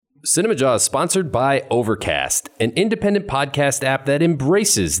CinemaJaw is sponsored by Overcast, an independent podcast app that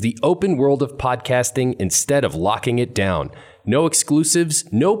embraces the open world of podcasting instead of locking it down. No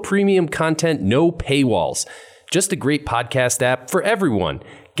exclusives, no premium content, no paywalls. Just a great podcast app for everyone.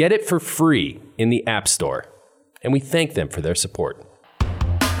 Get it for free in the App Store. And we thank them for their support.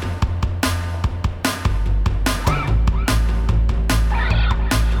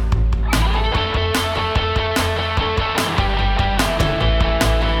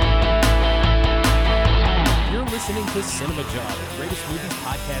 To CinemaJaw, the greatest movies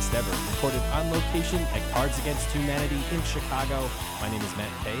podcast ever, recorded on location at Cards Against Humanity in Chicago. My name is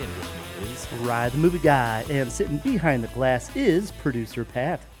Matt Kay, and with me is Rod, the movie guy, and sitting behind the glass is producer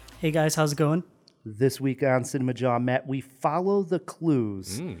Pat. Hey guys, how's it going? This week on CinemaJaw, Matt, we follow the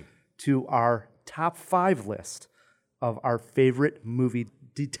clues to our top 5 list of our favorite movie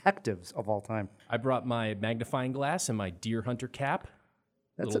detectives of all time. I brought my magnifying glass and my deer hunter cap.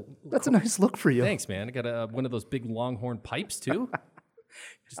 That's a nice look for you. Thanks, man. I got one of those big longhorn pipes, too.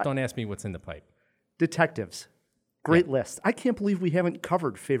 Just don't ask me what's in the pipe. Detectives. Great list. I can't believe we haven't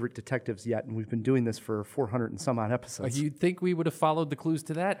covered favorite detectives yet, and we've been doing this for 400 and some odd episodes. You'd think we would have followed the clues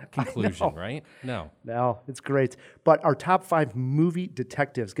to that conclusion, right? No, it's great. But our top 5 movie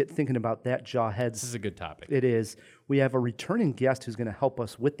detectives, get thinking about that, Jawheads. This is a good topic. It is. We have a returning guest who's going to help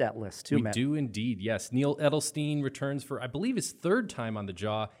us with that list, too, Matt. We do indeed, yes. Neal Edelstein returns for, I believe, his 3rd time on the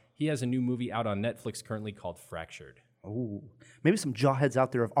Jaw. He has a new movie out on Netflix currently called Fractured. Oh, maybe some Jawheads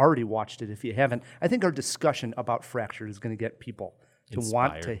out there have already watched it. If you haven't, I think our discussion about Fractured is going to get people to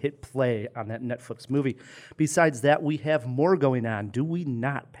want to hit play on that Netflix movie. Besides that, we have more going on, do we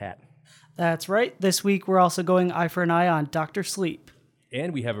not, Pat? That's right. This week, we're also going eye for an eye on Dr. Sleep.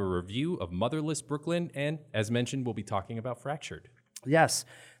 And we have a review of Motherless Brooklyn, and as mentioned, we'll be talking about Fractured. Yes.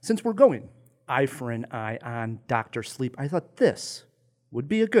 Since we're going eye for an eye on Dr. Sleep, I thought this would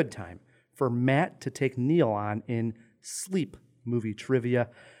be a good time for Matt to take Neal on in sleep movie trivia.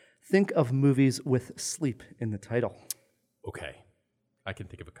 Think of movies with sleep in the title. Okay. I can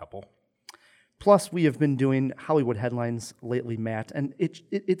think of a couple. Plus, we have been doing Hollywood headlines lately, Matt, and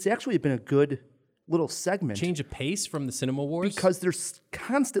it's actually been a good little segment. Change of pace from the Cinema Wars? Because there's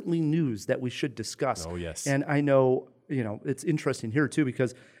constantly news that we should discuss. Oh, yes. And I know, it's interesting here, too,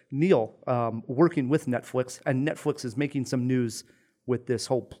 because Neal, working with Netflix, and Netflix is making some news with this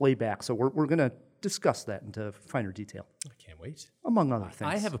whole playback. So we're going to discuss that into finer detail. I can't wait. Among other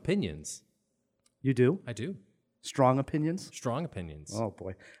things. I have opinions. You do? I do. Strong opinions? Strong opinions. Oh,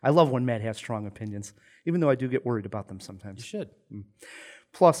 boy. I love when Matt has strong opinions, even though I do get worried about them sometimes. You should.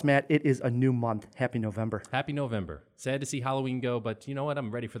 Plus, Matt, it is a new month. Happy November. Happy November. Sad to see Halloween go, but you know what?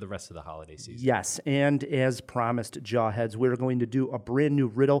 I'm ready for the rest of the holiday season. Yes, and as promised, Jawheads, we're going to do a brand new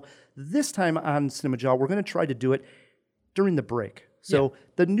riddle. This time on CinemaJaw, we're going to try to do it during the break. So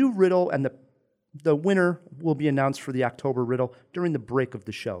the new riddle and the winner will be announced for the October riddle during the break of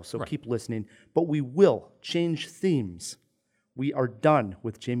the show. So keep listening. But we will change themes. We are done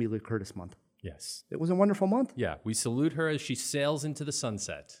with Jamie Lee Curtis month. Yes. It was a wonderful month. Yeah, we salute her as she sails into the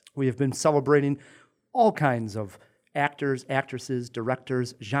sunset. We have been celebrating all kinds of actors, actresses,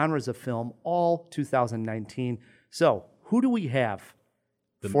 directors, genres of film, all 2019. So who do we have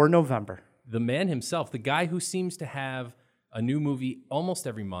for November? The man himself, the guy who seems to have a new movie almost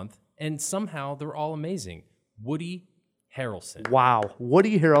every month, and somehow they're all amazing. Woody Harrelson. Wow.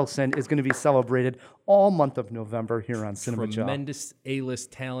 Woody Harrelson is going to be celebrated all month of November here on CinemaJaw. Tremendous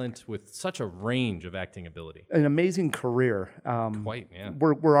A-list talent with such a range of acting ability. An amazing career. Quite, yeah.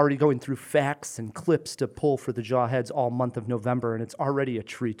 We're already going through facts and clips to pull for the Jawheads all month of November, and it's already a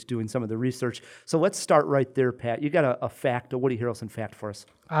treat doing some of the research. So let's start right there, Pat. You got a Woody Harrelson fact for us.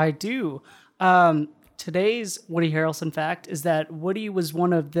 I do. Today's Woody Harrelson fact is that Woody was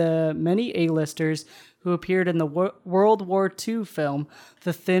one of the many A-listers who appeared in the World War II film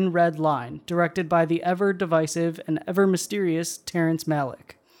The Thin Red Line, directed by the ever-divisive and ever-mysterious Terrence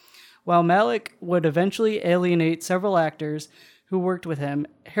Malick. While Malick would eventually alienate several actors who worked with him,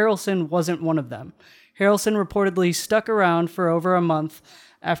 Harrelson wasn't one of them. Harrelson reportedly stuck around for over a month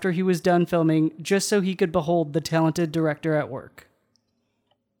after he was done filming just so he could behold the talented director at work.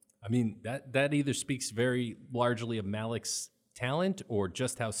 I mean, that either speaks very largely of Malick's talent or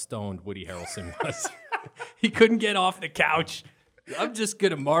just how stoned Woody Harrelson was. He couldn't get off the couch. I'm just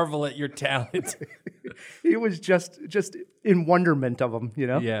going to marvel at your talent. He was just in wonderment of him,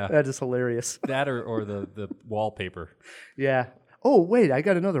 Yeah. That is hilarious. That or the wallpaper. Yeah. Oh, wait, I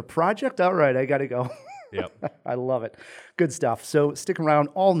got another project? All right, I got to go. Yep. I love it. Good stuff. So stick around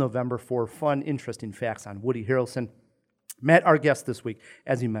all November for fun, interesting facts on Woody Harrelson. Matt, our guest this week,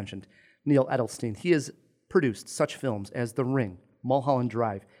 as you mentioned, Neal Edelstein. He has produced such films as The Ring, Mulholland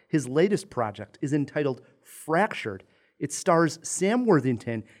Drive, His latest project is entitled Fractured. It stars Sam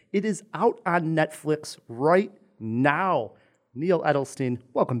Worthington. It is out on Netflix right now. Neal Edelstein,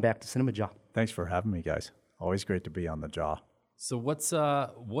 welcome back to CinemaJaw. Thanks for having me, guys. Always great to be on the Jaw. So what's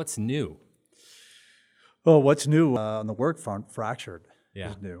new? Oh, what's new on the work front? Fractured Yeah.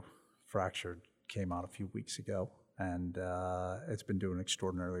 is new. Fractured came out a few weeks ago, and it's been doing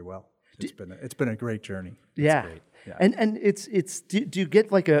extraordinarily well. It's been a great journey. Yeah. great. Yeah. And it's do you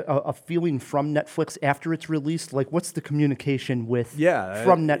get like a feeling from Netflix after it's released? Like what's the communication with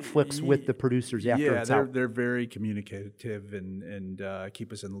from Netflix with the producers after it's out? They're very communicative and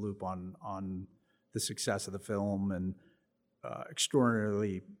keep us in the loop on the success of the film, and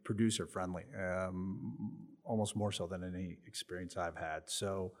extraordinarily producer friendly, almost more so than any experience I've had.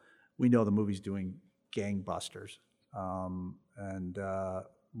 So we know the movie's doing gangbusters, and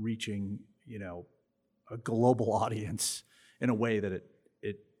reaching, a global audience in a way that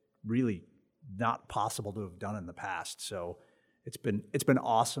it really not possible to have done in the past. So it's been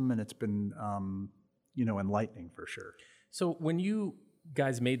awesome, and it's been enlightening for sure. So when you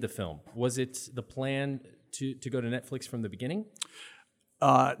guys made the film, was it the plan to go to Netflix from the beginning?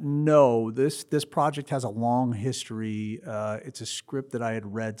 No, this project has a long history. It's a script that I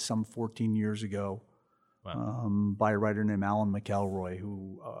had read some 14 years ago. Wow. By a writer named Alan McElroy,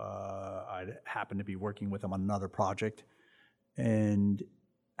 who I happened to be working with him on another project, and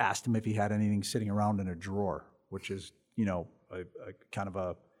asked him if he had anything sitting around in a drawer, which is, a kind of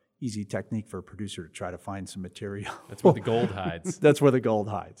a easy technique for a producer to try to find some material. That's where the gold hides. That's where the gold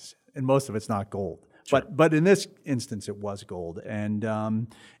hides, and most of it's not gold. Sure. But in this instance, it was gold, and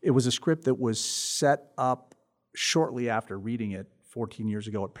it was a script that was set up shortly after reading it 14 years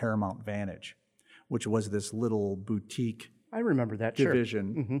ago at Paramount Vantage, which was this little boutique I remember that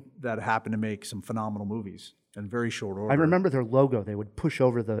division that happened to make some phenomenal movies in very short order. I remember their logo. They would push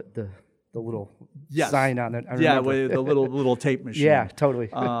over the little sign on it. With the little tape machine. Yeah, totally.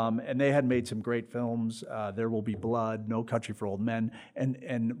 And they had made some great films. There Will Be Blood, No Country for Old Men, and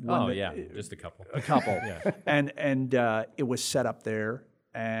just a couple. A couple. Yeah. And it was set up there,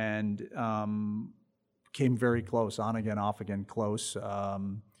 and came very close, on again, off again, close.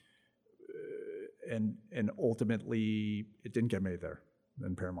 And ultimately, it didn't get made there.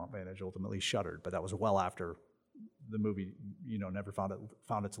 Then Paramount Vantage ultimately shuttered, but that was well after the movie, never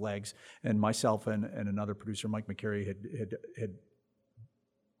found its legs. And myself and another producer, Mike McCary, had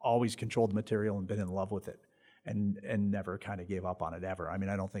always controlled the material and been in love with it, and never kind of gave up on it ever. I mean,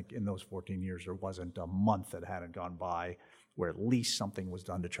 I don't think in those 14 years there wasn't a month that hadn't gone by where at least something was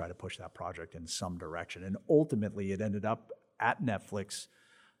done to try to push that project in some direction. And ultimately, it ended up at Netflix,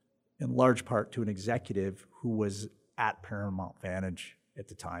 in large part to an executive who was at Paramount Vantage at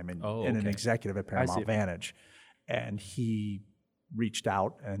the time, and an executive at Paramount Vantage. And he reached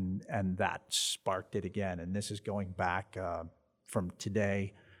out, and that sparked it again. And this is going back from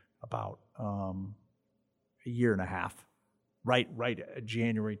today about a year and a half, right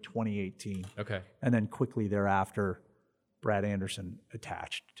January 2018. Okay. And then quickly thereafter, Brad Anderson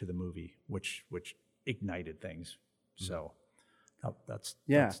attached to the movie, which ignited things. So that's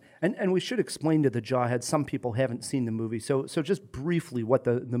and we should explain to the Jawheads. Some people haven't seen the movie, so just briefly what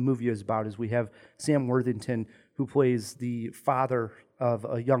the movie is about is we have Sam Worthington, who plays the father of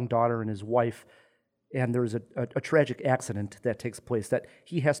a young daughter and his wife, and there's a tragic accident that takes place that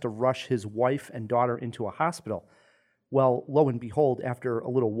he has to rush his wife and daughter into a hospital. Well, lo and behold, after a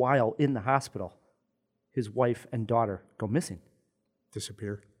little while in the hospital, his wife and daughter go missing.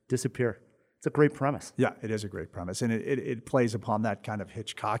 Disappear. It's a great premise. Yeah, it is a great premise, and it plays upon that kind of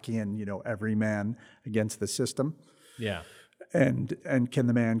Hitchcockian, every man against the system. Yeah. And can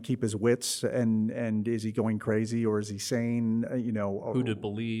the man keep his wits, and is he going crazy, or is he sane? Who to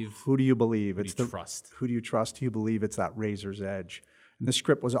believe? Who do you believe? Who do you trust? Who do you trust? Who you believe? It's that razor's edge. And the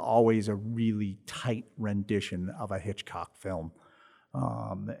script was always a really tight rendition of a Hitchcock film,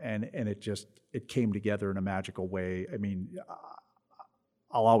 and it came together in a magical way. I mean,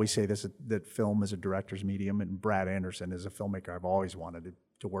 I'll always say this, that film is a director's medium, and Brad Anderson is a filmmaker I've always wanted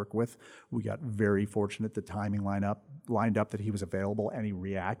to work with. We got very fortunate the timing lined up that he was available, and he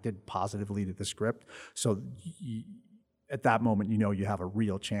reacted positively to the script. So at that moment, you have a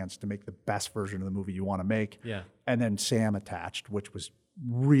real chance to make the best version of the movie you want to make. Yeah. And then Sam attached, which was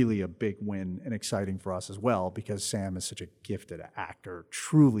really a big win and exciting for us as well, because Sam is such a gifted actor,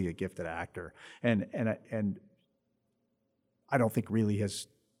 truly a gifted actor. And I don't think really has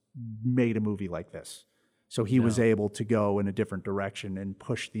made a movie like this. So he was able to go in a different direction and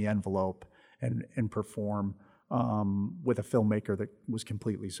push the envelope and perform with a filmmaker that was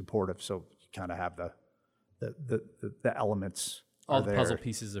completely supportive. So you kind of have the elements All the puzzle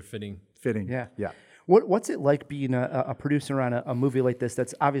pieces are fitting. Yeah. Yeah. What's it like being a producer on a movie like this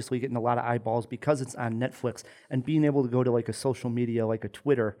that's obviously getting a lot of eyeballs because it's on Netflix, and being able to go to like a social media like a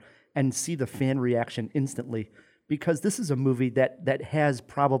Twitter and see the fan reaction instantly? Because this is a movie that has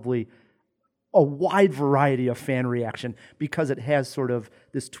probably a wide variety of fan reaction because it has sort of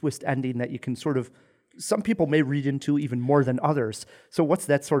this twist ending that you can sort of, some people may read into even more than others. So what's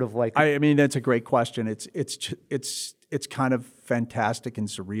that sort of like? I mean, that's a great question. It's kind of fantastic and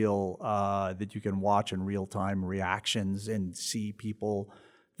surreal that you can watch in real time reactions and see people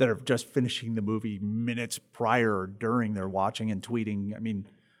that are just finishing the movie minutes prior or during they're watching and tweeting. I mean,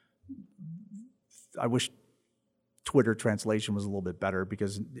 I wish Twitter translation was a little bit better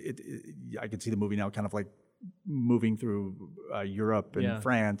because I could see the movie now kind of like moving through Europe and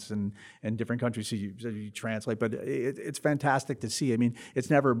France and different countries, so you translate. But it's fantastic to see. I mean,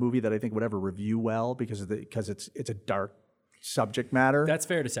 it's never a movie that I think would ever review well because it's a dark subject matter. That's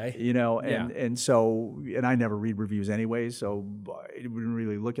fair to say. You know, and so I never read reviews anyway, so I wouldn't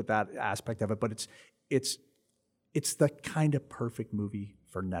really look at that aspect of it. But it's the kind of perfect movie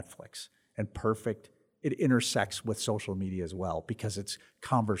for Netflix, and perfect. It intersects with social media as well because it's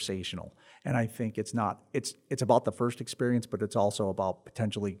conversational. And I think it's about the first experience, but it's also about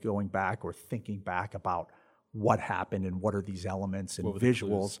potentially going back or thinking back about what happened and what are these elements and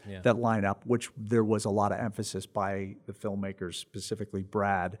visuals that line up, which there was a lot of emphasis by the filmmakers, specifically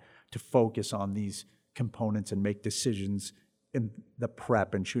Brad, to focus on these components and make decisions in the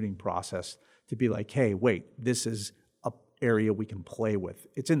prep and shooting process to be like, hey, wait, this is an area we can play with.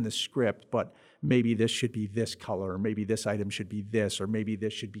 It's in the script, but maybe this should be this color, or maybe this item should be this, or maybe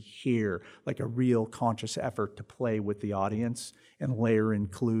this should be here, like a real conscious effort to play with the audience and layer in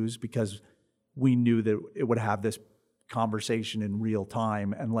clues because we knew that it would have this conversation in real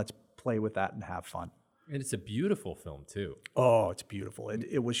time, and let's play with that and have fun. And it's a beautiful film, too. Oh, it's beautiful.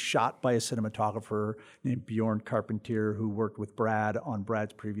 It was shot by a cinematographer named Bjorn Carpentier, who worked with Brad on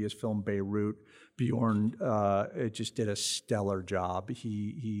Brad's previous film, Beirut. Bjorn just did a stellar job.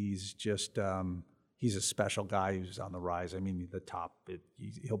 He's a special guy who's on the rise. I mean,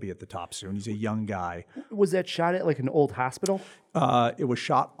 he'll be at the top soon. He's a young guy. Was that shot at like an old hospital? It was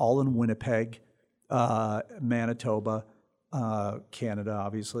shot all in Winnipeg, Manitoba, Canada,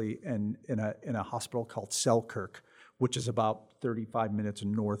 obviously, and in a hospital called Selkirk, which is about 35 minutes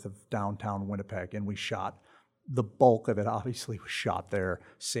north of downtown Winnipeg. And we shot the bulk of it. Obviously, was shot there.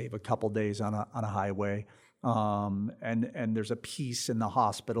 Save a couple days on a highway. And there's a piece in the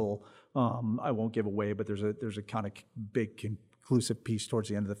hospital. I won't give away, but there's a kind of big conclusive piece towards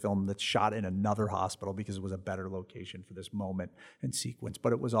the end of the film that's shot in another hospital because it was a better location for this moment and sequence.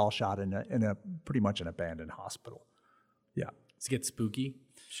 But it was all shot in a pretty much an abandoned hospital. Yeah. Does it get spooky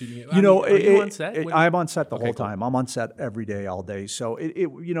shooting it? Are you on set? I'm on set the whole time. I'm on set every day, all day. So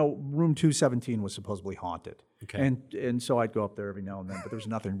room 217 was supposedly haunted. Okay. And so I'd go up there every now and then, but there's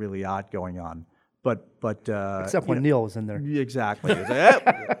nothing really odd going on. But except when Neal was in there. Exactly. It's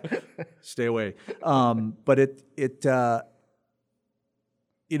like, stay away. But it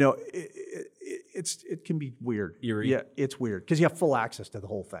can be weird. Eerie. Yeah, it's weird because you have full access to the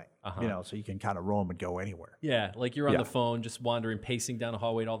whole thing. So you can kind of roam and go anywhere. Yeah, like you're on the phone, just wandering, pacing down a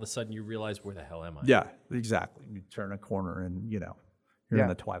hallway, and all of a sudden you realize, where the hell am I? Yeah, exactly. You turn a corner and you're in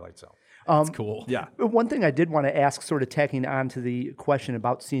the Twilight Zone. That's cool. Yeah. One thing I did want to ask, sort of tacking on to the question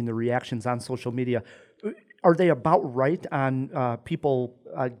about seeing the reactions on social media, are they about right on people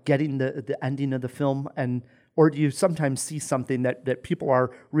getting the ending of the film, or do you sometimes see something that people are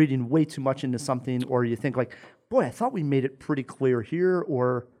reading way too much into something, or you think like, boy, I thought we made it pretty clear here,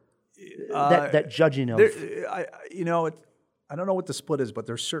 or that judging of? I don't know what the split is, but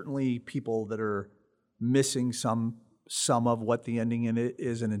there's certainly people that are missing some of what the ending in it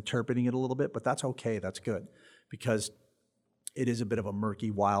is and interpreting it a little bit, but that's okay. That's good because it is a bit of a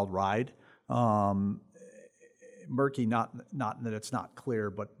murky, wild ride. Murky, not that it's not clear,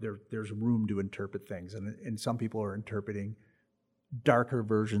 but there's room to interpret things, and some people are interpreting darker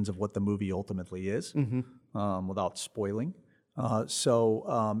versions of what the movie ultimately is, without spoiling.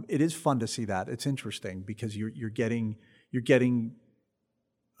 So it is fun to see that. It's interesting because you're getting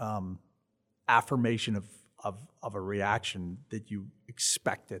affirmation of a reaction that you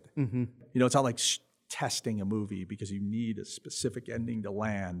expected. It's not like testing a movie because you need a specific ending to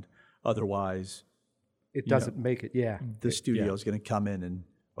land, otherwise it doesn't make it. Yeah, the studio is going to come in and,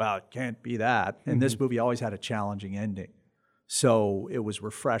 well, it can't be that. And this movie always had a challenging ending, so it was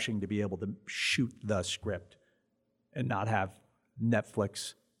refreshing to be able to shoot the script and not have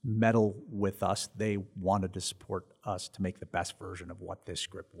Netflix meddle with us. They wanted to support us to make the best version of what this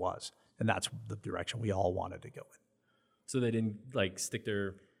script was, and that's the direction we all wanted to go in. So they didn't like stick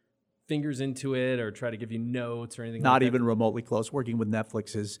their fingers into it or try to give you notes or anything. Not like even remotely close. Working with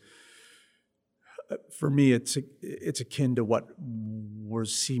Netflix is, for me, it's akin to what were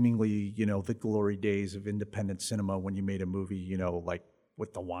seemingly, the glory days of independent cinema when you made a movie, like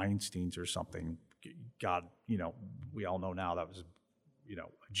with the Weinsteins or something. God, we all know now that was,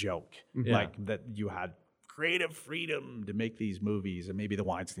 a joke. Yeah. Like that you had creative freedom to make these movies, and maybe the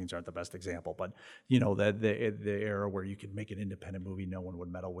Weinsteins aren't the best example, but the era where you could make an independent movie, no one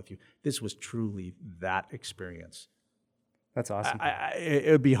would meddle with you. This was truly that experience. That's awesome.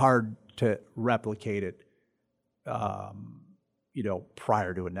 It would be hard to replicate it, prior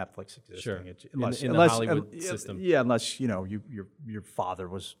to a Netflix existing. Sure. Unless, in the Hollywood system. Yeah, unless your father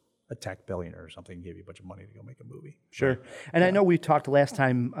was a tech billionaire or something and gave you a bunch of money to go make a movie. Sure. And I know we talked last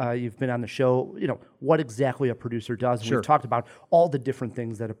time you've been on the show, what exactly a producer does. And we've talked about all the different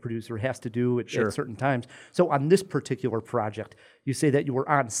things that a producer has to do at certain times. So on this particular project, you say that you were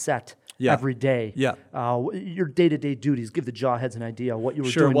on set every day. Yeah. Your day-to-day duties, give the Jawheads an idea of what you were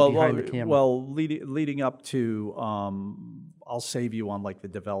doing behind the camera. Well, leading up to, I'll save you on like the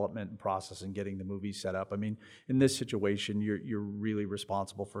development and process and getting the movie set up. I mean, in this situation, you're really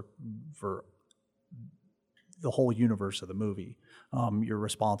responsible for the whole universe of the movie. You're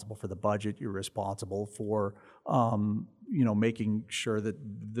responsible for the budget. You're responsible for making sure that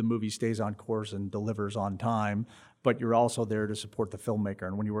the movie stays on course and delivers on time. But you're also there to support the filmmaker.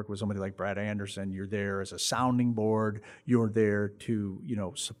 And when you work with somebody like Brad Anderson, you're there as a sounding board. You're there to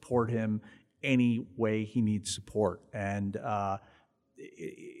support him any way he needs support. And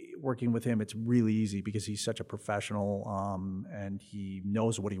working with him, it's really easy because he's such a professional, and he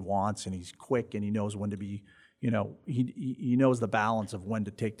knows what he wants, and he's quick, and he knows when to be, he knows the balance of when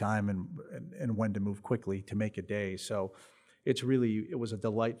to take time and when to move quickly to make a day. So it was a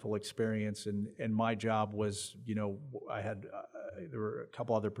delightful experience. And my job was, there were a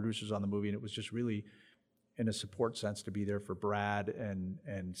couple other producers on the movie, and it was just really, in a support sense, to be there for Brad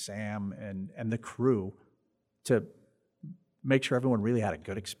and Sam and the crew to make sure everyone really had a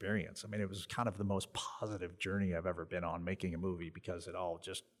good experience. I mean, it was kind of the most positive journey I've ever been on making a movie because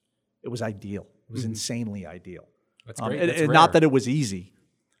it was ideal. It was insanely ideal. That's great. And not that it was easy,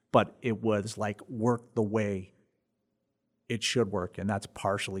 but it was like worked the way it should work. And that's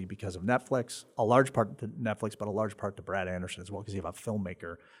partially because of Netflix, a large part to Netflix, but a large part to Brad Anderson as well, because you have a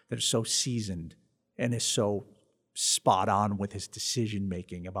filmmaker that is so seasoned and is so spot on with his decision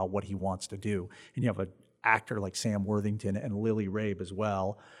making about what he wants to do. And you have an actor like Sam Worthington and Lily Rabe as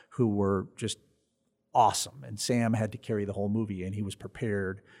well, who were just awesome. And Sam had to carry the whole movie, and he was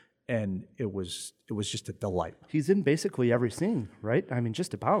prepared, and it was just a delight. He's in basically every scene, right? I mean,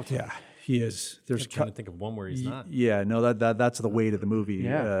 just about. Yeah, he is. I'm trying to think of one where he's not. Yeah, no, that's the weight of the movie.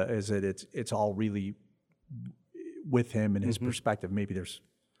 Yeah. Is that it's all really with him and his perspective. Maybe there's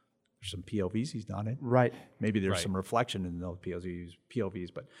some POVs he's not in. Right. Maybe there's some reflection in those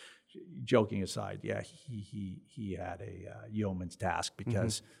POVs, but joking aside, yeah, he had a yeoman's task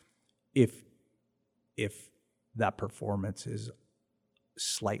because if that performance is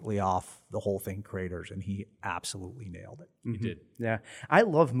slightly off, the whole thing craters, and he absolutely nailed it. He did. Yeah. I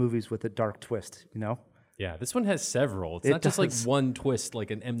love movies with a dark twist, Yeah, this one has several. It's not just like one twist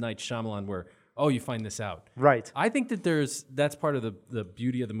like an M. Night Shyamalan where, you find this out. Right. I think that that's part of the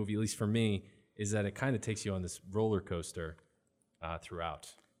beauty of the movie, at least for me, is that it kind of takes you on this roller coaster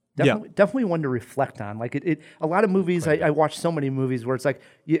throughout. Definitely one to reflect on. Like a lot of movies, I watch so many movies where it's like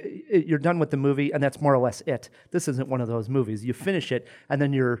you're done with the movie and that's more or less it. This isn't one of those movies. You finish it and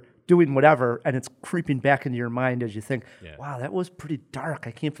then you're doing whatever and it's creeping back into your mind as you think, wow, that was pretty dark.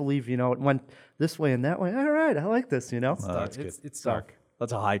 I can't believe, it went this way and that way. All right, I like this, That's good. It's dark.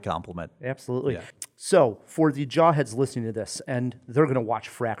 That's a high compliment. Absolutely. Yeah. So for the Jawheads listening to this, and they're going to watch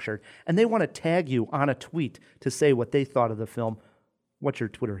Fractured, and they want to tag you on a tweet to say what they thought of the film, what's your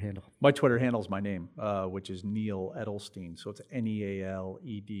Twitter handle? My Twitter handle is my name, which is Neal Edelstein. So it's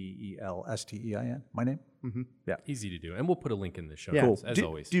NealedElstein. My name? Mm-hmm. Yeah. Easy to do. And we'll put a link in the show Cool. as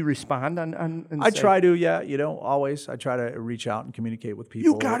always. Do you respond on I try to, always. I try to reach out and communicate with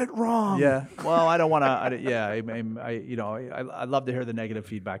people. You got it wrong. Yeah. Well, I don't want to, I love to hear the negative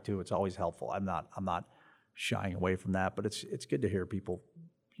feedback too. It's always helpful. I'm not shying away from that, but it's good to hear people,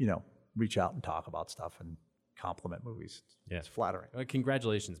 reach out and talk about stuff and compliment movies. Yeah. It's flattering.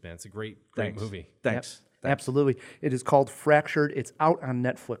 Congratulations, man. It's a great movie. Thanks. Absolutely. It is called Fractured. It's out on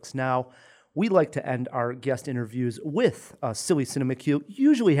Netflix now. We like to end our guest interviews with a silly cinema cue,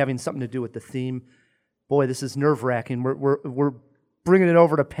 usually having something to do with the theme. Boy, this is nerve-wracking. We're bringing it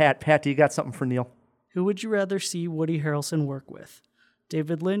over to Pat. Pat, do you got something for Neal? Who would you rather see Woody Harrelson work with?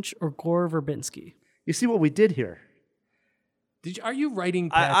 David Lynch or Gore Verbinski? You see what we did here? Are you writing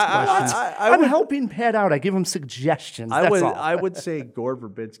Pat's questions? I'm helping Pat out. I give him suggestions. That's all. I would say Gore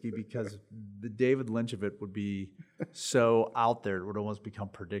Verbinski because the David Lynch of it would be so out there; it would almost become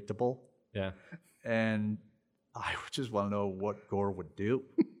predictable. Yeah, and I would just want to know what Gore would do.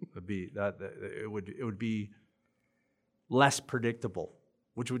 It would be less predictable,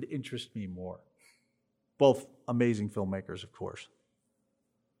 which would interest me more. Both amazing filmmakers, of course.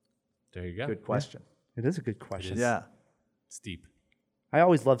 There you go. Good question. It is a good question. Yeah. It's deep. I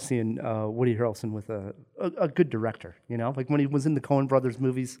always love seeing Woody Harrelson with a good director, like when he was in the Coen Brothers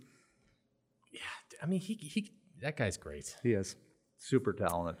movies. Yeah, I mean, he that guy's great. He is. Super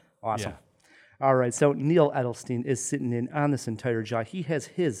talented. Awesome. Yeah. All right, so Neal Edelstein is sitting in on this entire jaw. He has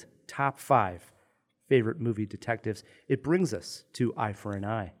his top 5 favorite movie detectives. It brings us to Eye for an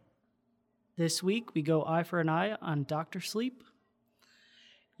Eye. This week, we go Eye for an Eye on Dr. Sleep.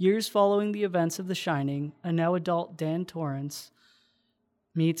 Years following the events of The Shining, a now adult Dan Torrance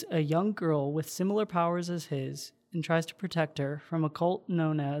meets a young girl with similar powers as his and tries to protect her from a cult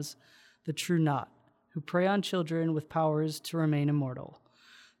known as the True Knot, who prey on children with powers to remain immortal.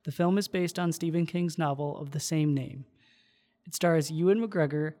 The film is based on Stephen King's novel of the same name. It stars Ewan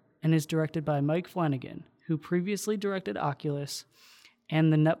McGregor and is directed by Mike Flanagan, who previously directed Oculus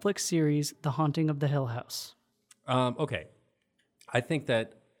and the Netflix series The Haunting of the Hill House. Okay. I think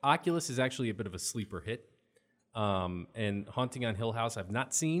that Oculus is actually a bit of a sleeper hit. And Haunting on Hill House I've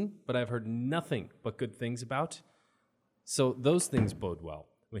not seen, but I've heard nothing but good things about. So those things bode well.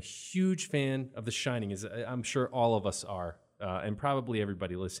 I'm a huge fan of The Shining, as I'm sure all of us are, and probably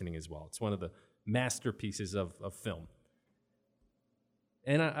everybody listening as well. It's one of the masterpieces of film.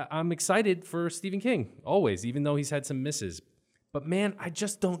 And I'm excited for Stephen King, always, even though he's had some misses. But man, I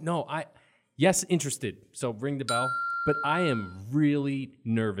just don't know. Yes, interested, so ring the bell. But I am really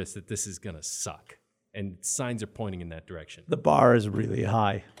nervous that this is going to suck. And signs are pointing in that direction. The bar is really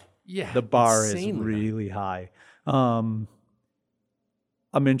high. Yeah. The bar is really high. I'm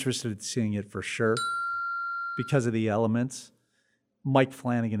interested in seeing it for sure because of the elements. Mike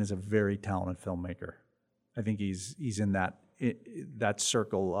Flanagan is a very talented filmmaker. I think he's in that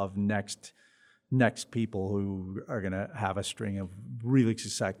circle of next people who are going to have a string of really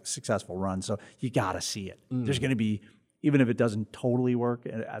successful runs. So you got to see it. There's going to be, even if it doesn't totally work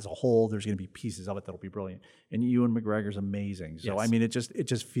as a whole, there's going to be pieces of it that'll be brilliant. And Ewan McGregor's amazing. So, yes. I mean, it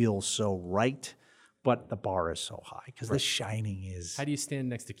just feels so right, but the bar is so high because The Shining is... How do you stand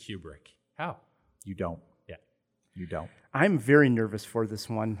next to Kubrick? How? You don't. Yeah. You don't. I'm very nervous for this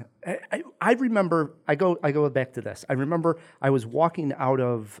one. I remember, I go back to this. I remember I was walking out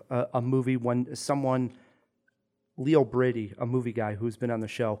of a movie when someone, Leo Brady, a movie guy who's been on the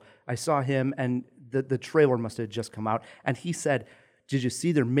show, I saw him and the trailer must have just come out, and he said, "Did you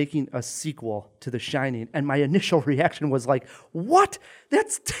see they're making a sequel to The Shining?" And my initial reaction was like, what?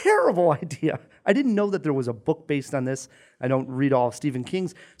 That's a terrible idea. I didn't know that there was a book based on this. I don't read all of Stephen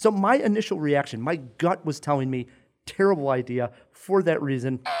King's. So my initial reaction, my gut was telling me, terrible idea. For that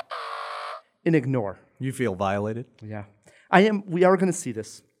reason, and ignore. You feel violated? Yeah. I am. We are going to see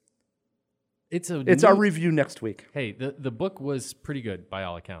this. It's our review next week. Hey, the book was pretty good by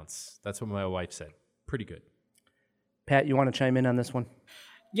all accounts. That's what my wife said. Pretty good. Pat, you want to chime in on this one?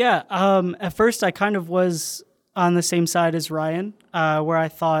 Yeah. At first, I kind of was on the same side as Ryan, where I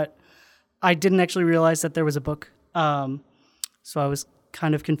thought I didn't actually realize that there was a book. So I was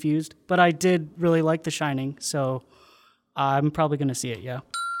kind of confused. But I did really like The Shining, so I'm probably going to see it, yeah.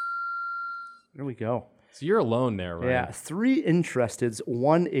 There we go. So you're alone there, right? Yeah, 3 interesteds,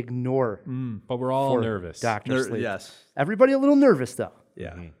 1 ignore. But we're all nervous. Dr. Sleep. Yes. Everybody a little nervous, though.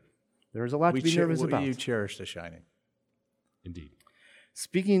 Yeah. Mm-hmm. There's a lot to be nervous about. You cherish The Shining. Indeed.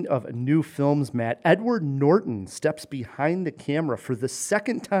 Speaking of new films, Matt, Edward Norton steps behind the camera for the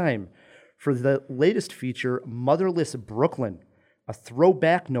second time for the latest feature, Motherless Brooklyn, a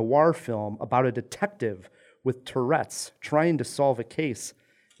throwback noir film about a detective with Tourette's trying to solve a case.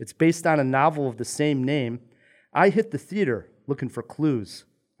 It's based on a novel of the same name. I hit the theater looking for clues.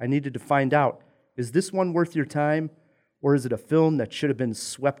 I needed to find out, is this one worth your time, or is it a film that should have been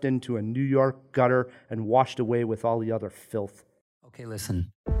swept into a New York gutter and washed away with all the other filth? Okay,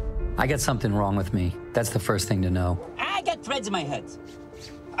 listen. I got something wrong with me. That's the first thing to know. I got threads in my head.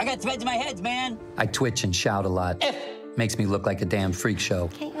 I got threads in my head, man. I twitch and shout a lot. Makes me look like a damn freak show.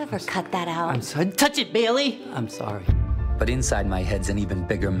 Can't you ever cut that out? I'm sorry. Touch it, Bailey. I'm sorry. But inside my head's an even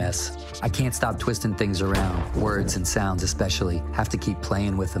bigger mess. I can't stop twisting things around, words and sounds especially. Have to keep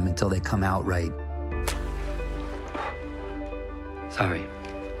playing with them until they come out right. Sorry.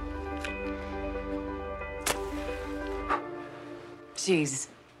 Jeez,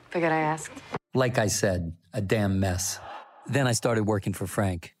 forgot I asked. Like I said, a damn mess. Then I started working for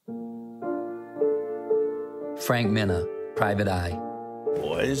Frank. Frank Minna, Private Eye.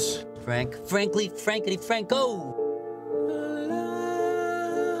 Boys. Frankly, Franco.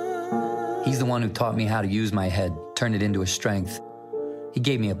 He's the one who taught me how to use my head, turn it into a strength. He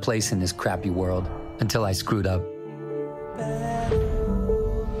gave me a place in this crappy world until I screwed up.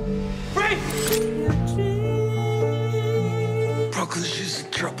 Frank! Brooklyn's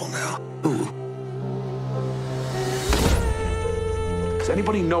in trouble now. Ooh. Does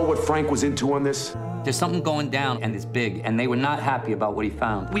anybody know what Frank was into on this? There's something going down, and it's big, and they were not happy about what he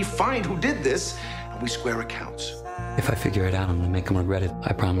found. We find who did this, and we square accounts. If I figure it out, I'm gonna make him regret it.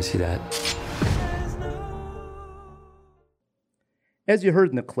 I promise you that. As you heard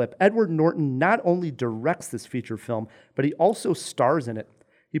in the clip, Edward Norton not only directs this feature film, but he also stars in it.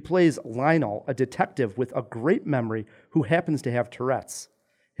 He plays Lionel, a detective with a great memory who happens to have Tourette's.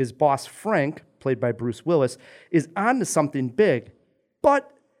 His boss, Frank, played by Bruce Willis, is on to something big,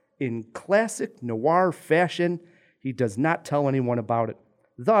 but in classic noir fashion, he does not tell anyone about it.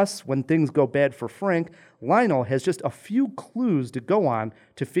 Thus, when things go bad for Frank, Lionel has just a few clues to go on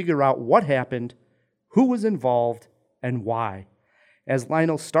to figure out what happened, who was involved, and why. As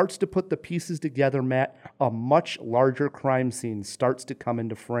Lionel starts to put the pieces together, Matt, a much larger crime scene starts to come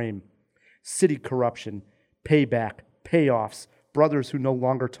into frame. City corruption, payback, payoffs, brothers who no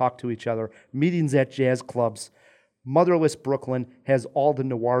longer talk to each other, meetings at jazz clubs. Motherless Brooklyn has all the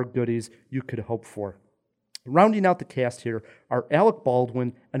noir goodies you could hope for. Rounding out the cast here are Alec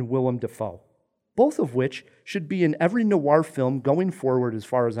Baldwin and Willem Dafoe, both of which should be in every noir film going forward as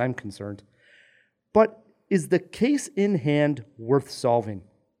far as I'm concerned. But is the case in hand worth solving?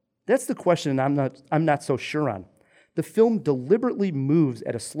 That's the question I'm not so sure on. The film deliberately moves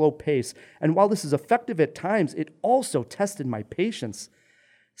at a slow pace, and while this is effective at times, it also tested my patience.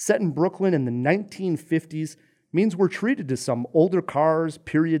 Set in Brooklyn in the 1950s means we're treated to some older cars,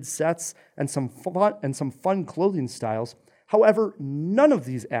 period sets, and some fun clothing styles. However, none of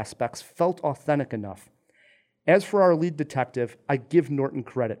these aspects felt authentic enough. As for our lead detective, I give Norton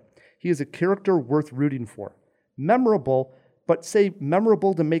credit. He is a character worth rooting for. Memorable, but say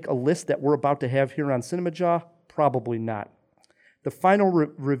memorable to make a list that we're about to have here on CinemaJaw? Probably not. The final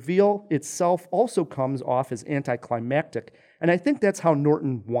reveal itself also comes off as anticlimactic, and I think that's how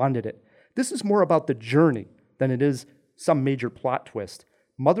Norton wanted it. This is more about the journey than it is some major plot twist.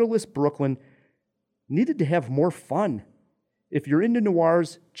 Motherless Brooklyn needed to have more fun. If you're into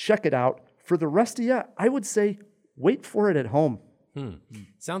noirs, check it out. For the rest of you, I would say wait for it at home.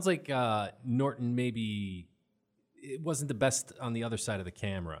 Sounds like Norton maybe it wasn't the best on the other side of the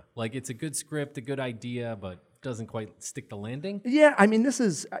camera. Like it's a good script, a good idea, but doesn't quite stick the landing. Yeah, I mean, this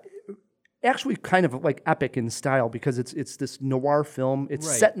is actually kind of like epic in style because it's this noir film. It's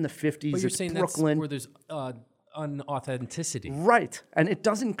Right. set in the 50s. But you're it's saying Brooklyn. that's where there's unauthenticity. Right. And it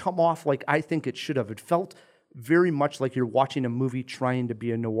doesn't come off like I think it should have. It felt very much like you're watching a movie trying to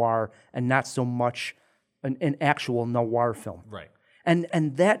be a noir and not so much an actual noir film. Right.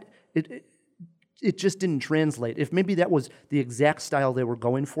 And that it just didn't translate. If maybe that was the exact style they were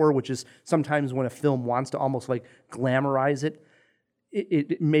going for, which is sometimes when a film wants to almost like glamorize it,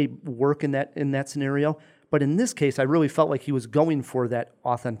 it may work in that scenario. But in this case, I really felt like he was going for that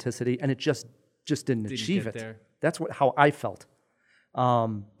authenticity, and it just didn't achieve get it. there. That's how I felt.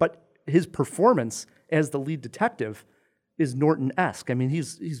 But his performance as the lead detective is Norton-esque. I mean,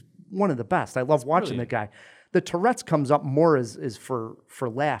 he's one of the best. I love watching the guy. The Tourette's comes up more as for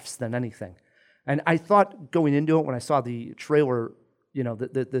laughs than anything. And I thought going into it when I saw the trailer, you know,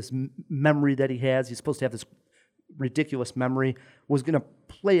 this memory that he has, he's supposed to have this ridiculous memory, was going to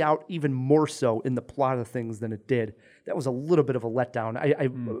play out even more so in the plot of things than it did. That was a little bit of a letdown.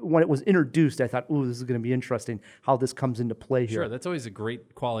 When it was introduced, I thought, ooh, this is going to be interesting how this comes into play here. Sure, that's always a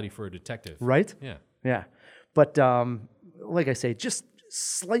great quality for a detective. Right? Yeah. Yeah. But like I say, just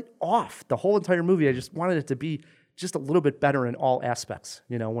slight off the whole entire movie. I just wanted it to be just a little bit better in all aspects,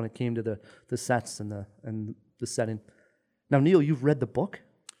 you know, when it came to the sets and the setting. Now, Neal, you've read the book?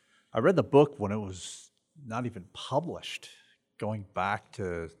 I read the book when it was not even published, going back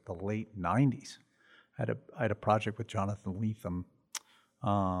to the late 90s. I had a project with Jonathan Lethem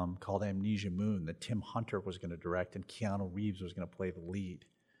called Amnesia Moon that Tim Hunter was going to direct and Keanu Reeves was going to play the lead.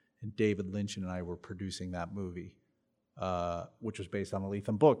 And David Lynch and I were producing that movie, which was based on a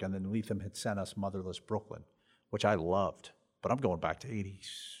Lethem book. And then Lethem had sent us Motherless Brooklyn, which I loved. But I'm going back to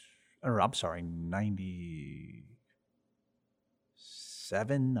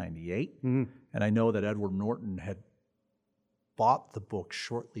 97, 98. Mm-hmm. And I know that Edward Norton had bought the book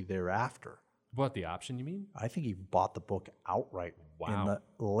shortly thereafter. Bought the option, you mean? I think he bought the book outright Wow. in the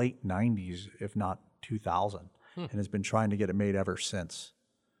late 90s, if not 2000. and has been trying to get it made ever since.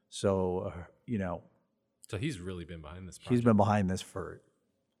 So, So he's really been behind this project. he's been behind this for,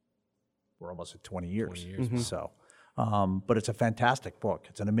 we're almost at 20 years. 20 years. Mm-hmm. So, but it's a fantastic book.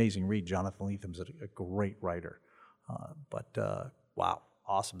 It's an amazing read. Jonathan Letham's a great writer. Wow,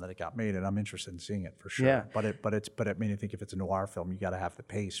 awesome that it got made, and I'm interested in seeing it for sure. Yeah. But I mean, I think if it's a noir film, you got to have the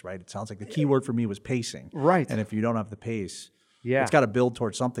pace, right? It sounds like the key word for me was pacing. Right. And if you don't have the pace, Yeah. it's got to build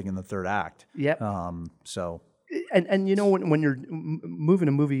towards something in the third act. Yep. So And when you're moving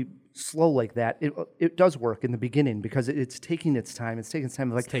a movie slow like that, it does work in the beginning because it's taking its time. It's taking its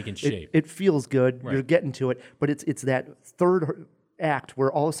time. Like taking shape. It feels good. Right. You're getting to it, but it's that third act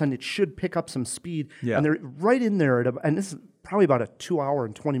where all of a sudden it should pick up some speed. Yeah. And they're right in there and this is probably about a 2 hour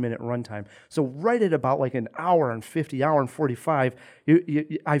and 20 minute runtime. So right at about like an hour and 50, hour and 45,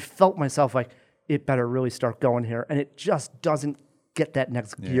 I felt myself like it better really start going here, and it just doesn't get that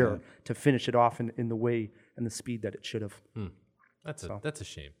next gear to finish it off in the way and the speed that it should have. That's a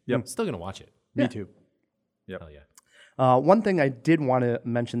shame. Yep. Still gonna watch it. me too. Yep. Hell yeah. One thing I did want to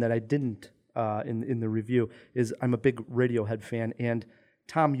mention that I didn't in the review is I'm a big Radiohead fan, and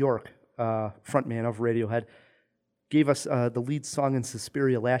Tom York, frontman of Radiohead, gave us the lead song in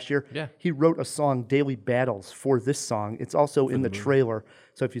Suspiria last year. Yeah. He wrote a song, Daily Battles, for this song. It's also in the trailer.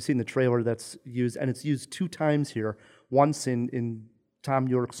 So if you've seen the trailer, that's used, and it's used 2 times here. Once in Tom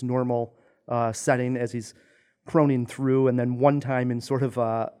York's normal setting as he's croning through, and then one time in sort of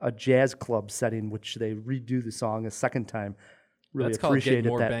a jazz club setting, which they redo the song a second time. Really That's called appreciated getting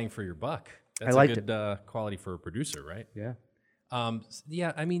more that. bang for your buck. That's liked a good quality for a producer, right? Yeah.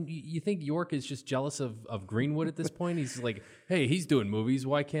 Yeah, I mean, you think York is just jealous of Greenwood at this point? He's like, hey, he's doing movies.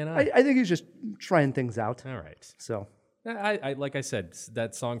 Why can't I? I think he's just trying things out. All right. So I like I said,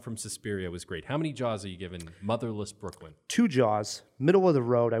 that song from Suspiria was great. How many jaws are you giving Motherless Brooklyn? 2 Jaws, middle of the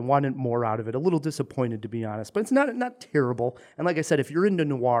road. I wanted more out of it. A little disappointed, to be honest, but it's not terrible. And like I said, if you're into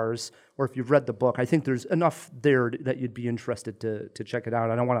noirs or if you've read the book, I think there's enough there that you'd be interested to check it out.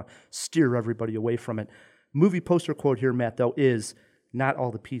 I don't want to steer everybody away from it. Movie poster quote here, Matt, though, is not all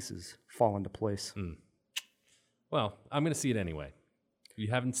the pieces fall into place. Well, I'm going to see it anyway. You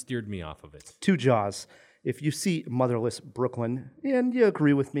haven't steered me off of it. 2 Jaws. If you see Motherless Brooklyn and you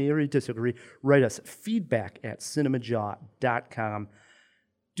agree with me or you disagree, write us feedback at CinemaJaw.com.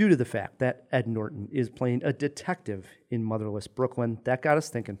 Due to the fact that Ed Norton is playing a detective in Motherless Brooklyn, that got us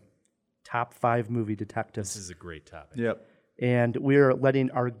thinking. Top 5 movie detectives. This is a great topic. Yep. And we're letting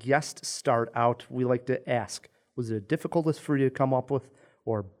our guest start out. We like to ask, was it a difficult list for you to come up with?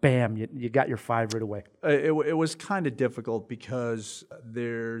 Or bam, you got your 5 right away? It was kind of difficult because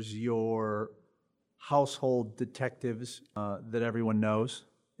there's your household detectives that everyone knows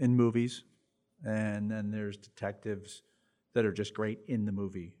in movies, and then there's detectives that are just great in the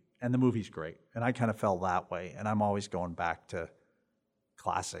movie, and the movie's great. And I kind of fell that way, and I'm always going back to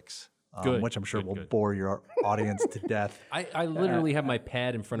classics, which I'm sure will bore your audience to death. I literally have my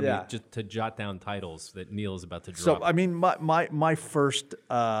pad in front of me just to jot down titles that Neal is about to drop. So, I mean, my first...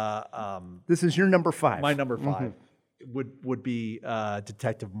 This is your number 5. My number 5 would be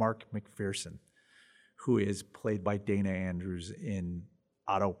Detective Mark McPherson, who is played by Dana Andrews in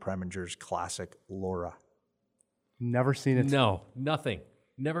Otto Preminger's classic Laura. Never seen it. No, nothing.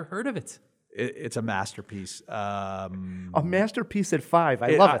 Never heard of it. It's a masterpiece. A masterpiece at 5. I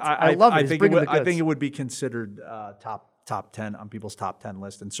love it. I love it. I think it would be considered top 10 on people's top 10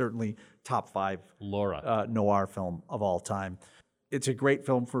 list, and certainly top 5 Laura noir film of all time. It's a great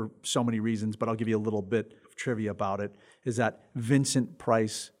film for so many reasons, but I'll give you a little bit of trivia about it. Is that Vincent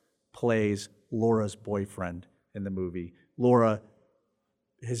Price plays Laura's boyfriend in the movie. Laura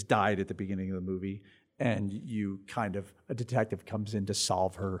has died at the beginning of the movie, and a detective comes in to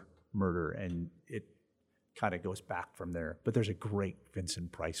solve her murder, and it kind of goes back from there. But there's a great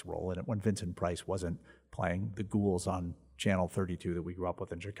Vincent Price role in it when Vincent Price wasn't playing the ghouls on Channel 32 that we grew up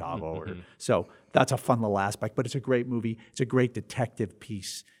with in Chicago. So that's a fun little aspect, but it's a great movie. It's a great detective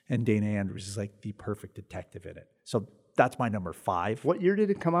piece, and Dana Andrews is like the perfect detective in it. So that's my number 5. What year did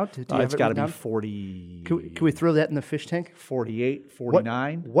it come out? It's got to be 40. Can we throw that in the fish tank? 48,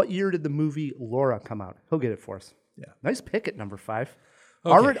 49. What year did the movie Laura come out? He'll get it for us. Yeah. Nice pick at number 5.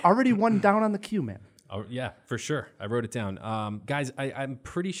 Okay. Already one down on the queue, man. Oh, yeah, for sure. I wrote it down. Guys, I'm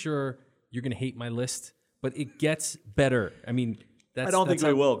pretty sure you're going to hate my list, but it gets better. I mean, I don't think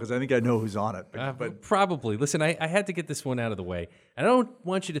I will, because I think I know who's on it. But probably. Listen, I had to get this one out of the way. I don't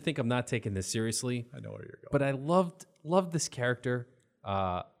want you to think I'm not taking this seriously. I know where you're going. But I loved this character,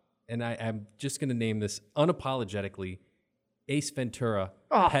 and I'm just going to name this unapologetically Ace Ventura,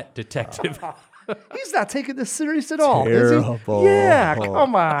 Pet Detective. He's not taking this serious at all, Terrible. is he? Yeah,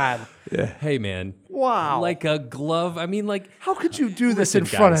 come on. Hey, man, Wow. like a glove. I mean, like, How could you do this Listen, in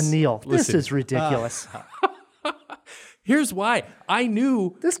front guys, of Neal? This listen. is ridiculous. here's why. I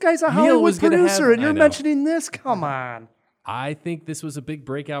knew This guy's a Neal Hollywood was gonna producer, have- and I you're know. mentioning this? Come on. I think this was a big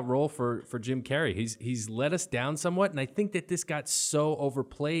breakout role for Jim Carrey. He's let us down somewhat, and I think that this got so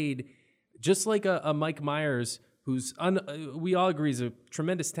overplayed, just like a Mike Myers, who's we all agree is a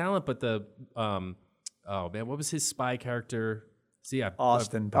tremendous talent, but the oh man, what was his spy character? See,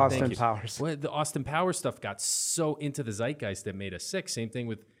 Austin Powers. Austin Powers. Well, the Austin Powers stuff got so into the zeitgeist that made us sick. Same thing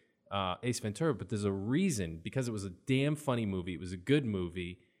with Ace Ventura, but there's a reason, because it was a damn funny movie. It was a good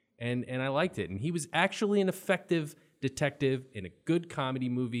movie, and I liked it. And he was actually an effective detective in a good comedy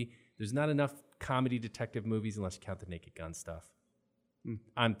movie. There's not enough comedy detective movies unless you count the Naked Gun stuff.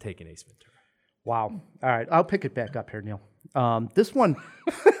 I'm taking Ace Ventura. Wow. All right. I'll pick it back up here, Neal. This one,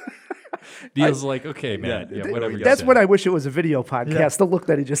 Neal's like, okay, man, yeah, whatever. you that's say. what I wish it was a video podcast, the look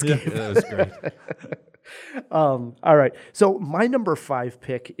that he just gave. That was great. All right. So my number 5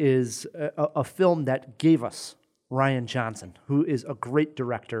 pick is a film that gave us Rian Johnson, who is a great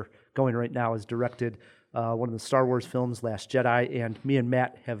director. Going right now, has directed one of the Star Wars films, Last Jedi, and me and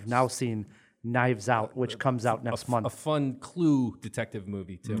Matt have now seen Knives Out, which comes out next month. A fun Clue detective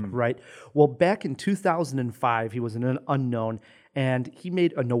movie too. Right. Well, back in 2005, he was an unknown, and he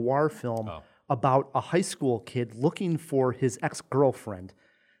made a noir film about a high school kid looking for his ex-girlfriend.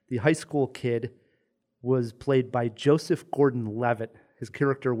 The high school kid was played by Joseph Gordon-Levitt. His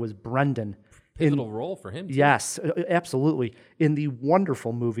character was Brendan. Pivotal role for him too. Yes, absolutely. In the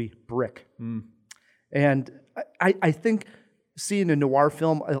wonderful movie Brick. And I think seeing a noir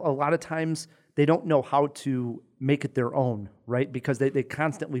film, a lot of times they don't know how to make it their own, right? Because they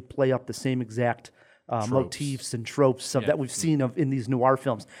constantly play up the same exact motifs and tropes that we've seen in these noir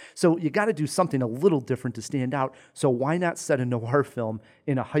films. So you got to do something a little different to stand out. So why not set a noir film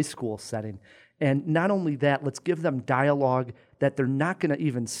in a high school setting? And not only that, let's give them dialogue that they're not going to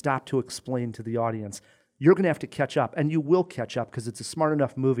even stop to explain to the audience. You're going to have to catch up, and you will catch up because it's a smart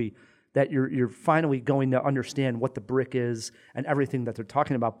enough movie that you're finally going to understand what the brick is and everything that they're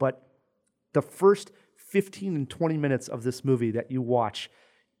talking about. But the first 15 and 20 minutes of this movie that you watch,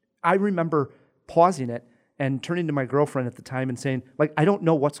 I remember pausing it and turning to my girlfriend at the time and saying, like, I don't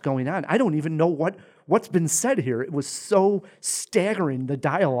know what's going on. I don't even know what's been said here. It was so staggering, the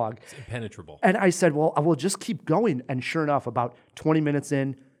dialogue. It's impenetrable. And I said, well, I will just keep going. And sure enough, about 20 minutes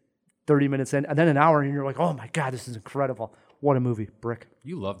in, 30 minutes in, and then an hour, and you're like, oh my God, this is incredible. What a movie, Brick.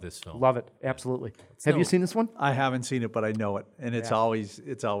 You love this film. Love it, absolutely. Have you seen this one? I haven't seen it, but I know it, and it's always.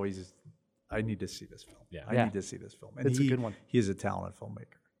 I need to see this film. Yeah. I need to see this film. And It's a good one. He is a talented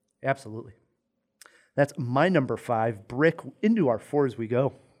filmmaker. Absolutely. That's my number 5, Brick. Into our 4 as we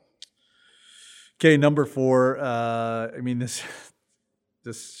go. Okay, number 4. I mean, this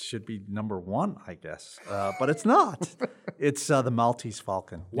should be number 1, I guess, but it's not. It's the Maltese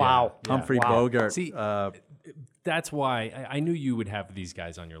Falcon. Wow. Humphrey Wow. Bogart. See, that's why I knew you would have these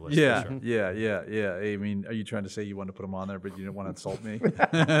guys on your list. Yeah, for sure. yeah. I mean, are you trying to say you want to put them on there, but you didn't want to insult me?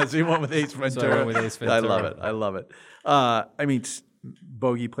 So you went with Ace Ventura. So I went with Ace I Ventura. love it. I mean,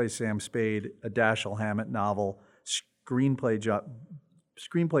 Bogey plays Sam Spade, a Dashiell Hammett novel, screenplay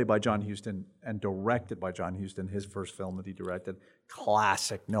by John Huston and directed by John Huston, his first film that he directed.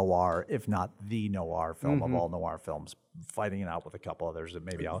 Classic noir, if not the noir film of all noir films, fighting it out with a couple others that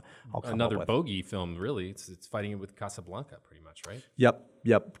maybe I'll come Another up with. bogey film, really. It's fighting it with Casablanca, pretty much, right?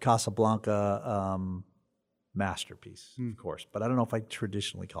 Yep. Casablanca, masterpiece, of course. But I don't know if I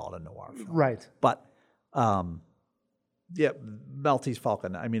traditionally call it a noir film. Right. But, yeah, Maltese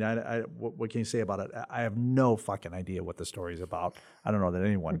Falcon. I mean, what can you say about it? I have no fucking idea what the story's about. I don't know that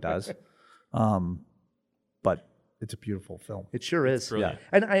anyone does. But it's a beautiful film. It sure is. brilliant.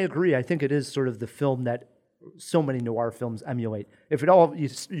 And I agree. I think it is sort of the film that so many noir films emulate. If it all,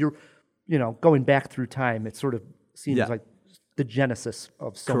 you're going back through time, it sort of seems like the genesis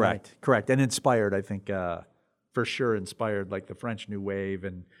of so many. Correct. And inspired, I think, for sure inspired like the French New Wave,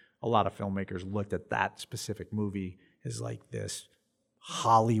 and a lot of filmmakers looked at that specific movie as like this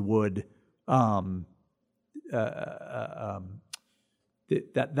Hollywood,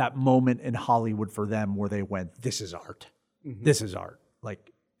 that moment in Hollywood for them where they went, this is art. This is art.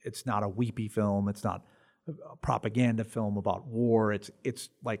 Like, it's not a weepy film. It's not a propaganda film about war. It's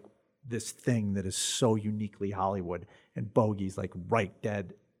like this thing that is so uniquely Hollywood, and Bogey's like right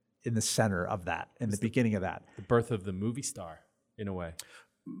dead in the center of that, in the beginning of that. The birth of the movie star, in a way.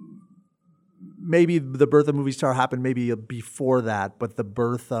 Maybe the birth of movie star happened maybe before that, but the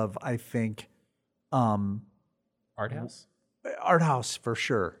birth of, I think, Art house? art house for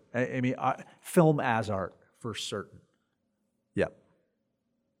sure. I mean, film as art for certain. Yep.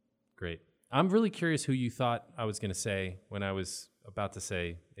 Great. I'm really curious who you thought I was going to say when I was about to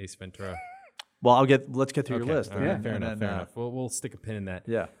say Ace Ventura. Well, let's get through your list. All right, fair enough. We'll stick a pin in that.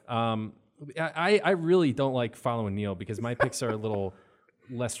 Yeah. I really don't like following Neal because my picks are a little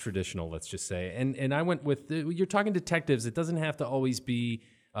less traditional, let's just say. And I went with you're talking detectives. It doesn't have to always be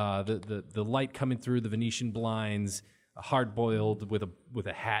the light coming through the Venetian blinds, hard boiled with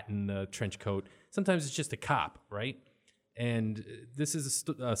a hat and a trench coat. Sometimes it's just a cop, right? And this is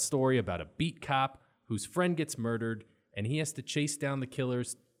a story about a beat cop whose friend gets murdered, and he has to chase down the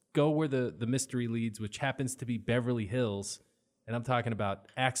killers, go where the mystery leads, which happens to be Beverly Hills. And I'm talking about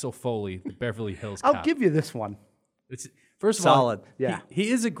Axel Foley, the Beverly Hills cop. I'll give you this one. It's, first of Solid. all, Yeah. he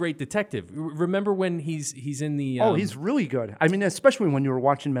is a great detective. Remember when he's in the... He's really good. I mean, especially when you were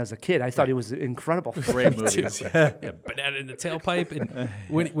watching him as a kid. I thought he was incredible. Great movies. yeah, banana in the tailpipe. And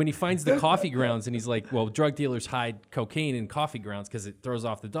when he finds the coffee grounds and he's like, well, drug dealers hide cocaine in coffee grounds because it throws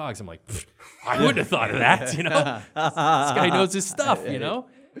off the dogs. I'm like, I wouldn't have thought of that, you know? This guy knows his stuff, you know?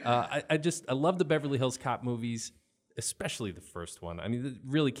 I love the Beverly Hills Cop movies, especially the first one. I mean,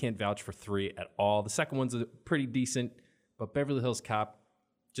 really can't vouch for 3 at all. The second one's pretty decent, but Beverly Hills Cop,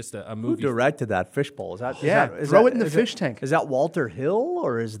 just a movie. Who directed that Fishbowl? Throw it in the fish tank. Is that Walter Hill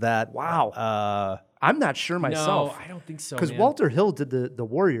or is that... Wow. I'm not sure myself. No, I don't think so, Because man. Walter Hill did the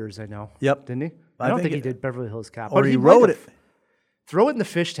Warriors, I know. Yep. Didn't he? I I don't think think he did Beverly Hills Cop. Or but he might wrote have. it. Throw it in the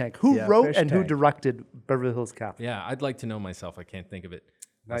fish tank. Who Yeah, wrote fish and who tank. directed Beverly Hills Cop? Yeah, I'd like to know myself. I can't think of it.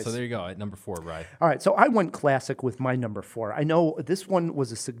 Nice. So there you go, at number 4, Rye. All right, so I went classic with my number 4. I know this one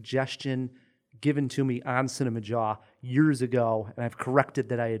was a suggestion given to me on CinemaJaw years ago, and I've corrected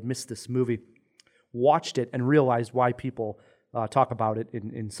that I had missed this movie. Watched it and realized why people talk about it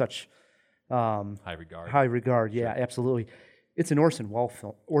in such High regard. high regard. Yeah, absolutely. It's an Orson Welles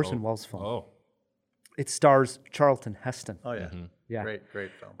film. Oh. It stars Charlton Heston. Oh, yeah. Yeah.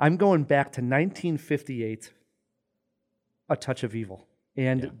 Great film. I'm going back to 1958, A Touch of Evil.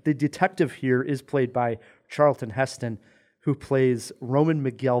 And the detective here is played by Charlton Heston, who plays Roman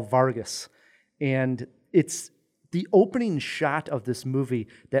Miguel Vargas. And it's the opening shot of this movie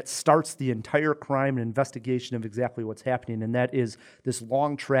that starts the entire crime and investigation of exactly what's happening. And that is this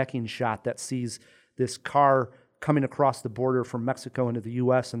long tracking shot that sees this car coming across the border from Mexico into the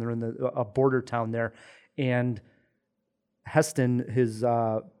U.S., and they're in a border town there. And Heston, his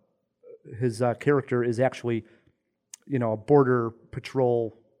character is actually, a border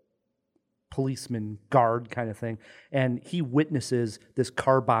patrol policeman guard kind of thing, and he witnesses this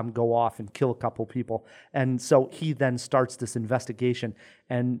car bomb go off and kill a couple people, and so he then starts this investigation,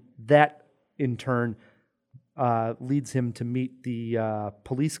 and that in turn leads him to meet the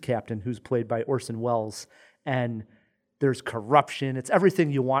police captain, who's played by Orson Welles, and there's corruption. It's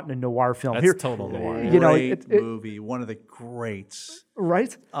everything you want in a noir film. That's total noir. Great movie, one of the greats.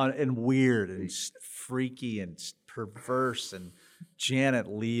 Right? And weird and freaky and perverse, and Janet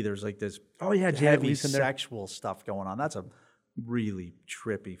Leigh. There's like this Janet heavy Leigh's in there. sexual stuff going on. That's a really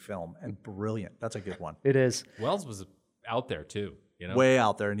trippy film and brilliant. That's a good one. It is. Wells was out there too, Way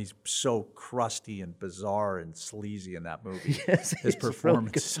out there, and he's so crusty and bizarre and sleazy in that movie. Yes, His he's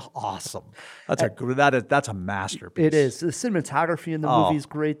performance is awesome. That's a masterpiece. It is. The cinematography in the movie is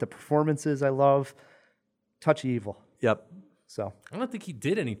great. The performances I love. Touch of Evil. Yep. So I don't think he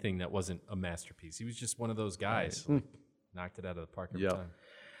did anything that wasn't a masterpiece. He was just one of those guys. Like, knocked it out of the park every time.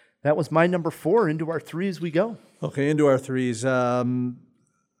 that was my number 4. Into our 3 as we go. Okay, into our 3s.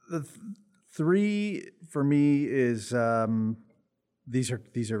 The 3 for me is these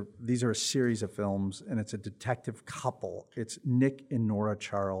are a series of films, and it's a detective couple. It's Nick and Nora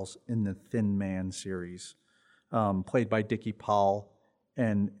Charles in the Thin Man series, played by Dickie Powell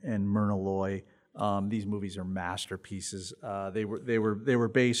and Myrna Loy. These movies are masterpieces. They were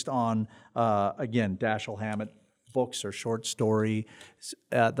based on again Dashiell Hammett books or short story.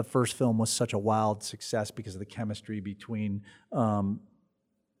 The first film was such a wild success because of the chemistry between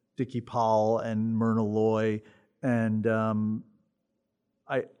Dickie Powell and Myrna Loy, and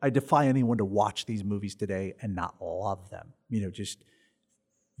I defy anyone to watch these movies today and not love them. Just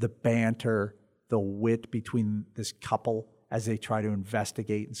the banter, the wit between this couple as they try to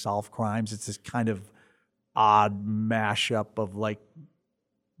investigate and solve crimes. It's this kind of odd mashup of like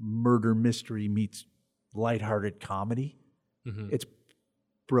murder mystery meets lighthearted comedy. Mm-hmm. It's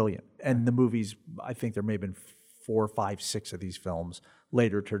brilliant. And the movies, I think there may have been 4, 5, 6 of these films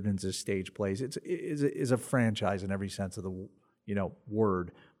later turned into stage plays. It's a franchise in every sense of the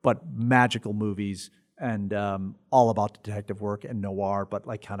word, but magical movies and all about detective work and noir, but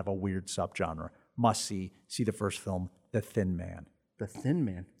like kind of a weird subgenre. Must see the first film, The Thin Man. The Thin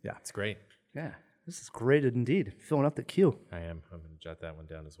Man. Yeah. It's great. Yeah. This is great indeed. Filling up the queue. I am. I'm going to jot that one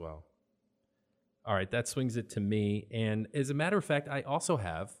down as well. All right, that swings it to me. And as a matter of fact, I also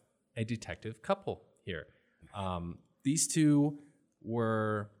have a detective couple here. These two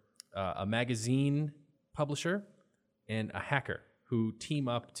were a magazine publisher and a hacker who team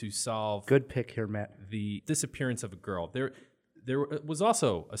up to solve Good pick here, Matt. the disappearance of a girl. There was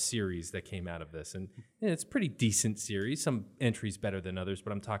also a series that came out of this, and it's a pretty decent series. Some entries better than others,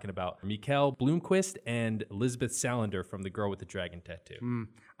 but I'm talking about Mikael Blomkvist and Elizabeth Salander from The Girl with the Dragon Tattoo.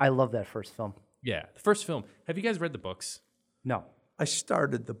 I love that first film. Yeah, the first film. Have you guys read the books? No. I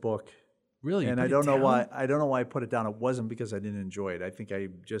started the book. Really? And I don't know why. I don't know why I put it down. It wasn't because I didn't enjoy it. I think I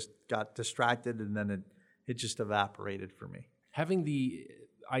just got distracted, and then it just evaporated for me. Having the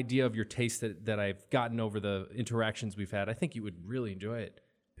idea of your taste that I've gotten over the interactions we've had, I think you would really enjoy it.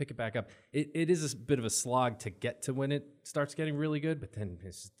 Pick it back up. It is a bit of a slog to get to when it starts getting really good, but then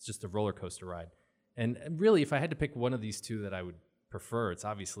it's just a roller coaster ride. And really, if I had to pick one of these two that I would prefer, it's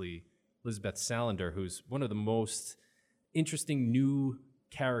obviously Elizabeth Salander, who's one of the most interesting new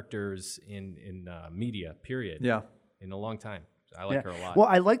characters in media, period. Yeah. In a long time. So I like her a lot. Well,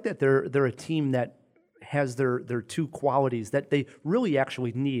 I like that they're a team that has their two qualities that they really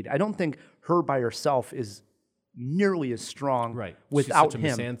actually need. I don't think her by herself is nearly as strong without She's such a him.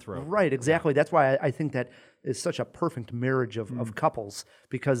 misanthrope. Right, exactly. That's why I think that is such a perfect marriage of couples,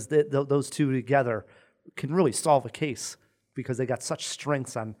 because those two together can really solve a case because they got such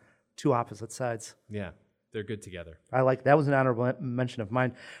strengths on two opposite sides. Yeah, they're good together. I like that. Was an honorable mention of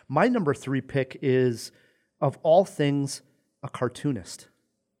mine. My number 3 pick is, of all things, a cartoonist.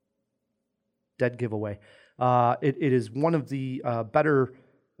 Dead giveaway. It is one of the better.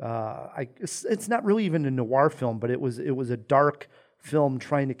 It's not really even a noir film, but it was a dark film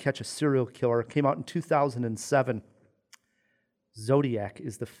trying to catch a serial killer. It came out in 2007. Zodiac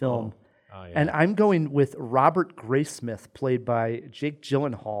is the film, and I'm going with Robert Graysmith, played by Jake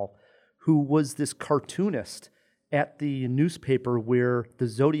Gyllenhaal, who was this cartoonist at the newspaper where the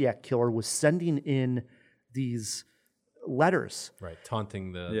Zodiac killer was sending in these letters. Right,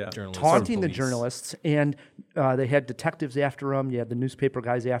 taunting the journalists. Taunting the journalists, and they had detectives after him. You had the newspaper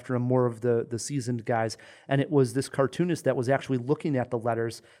guys after him, more of the seasoned guys. And it was this cartoonist that was actually looking at the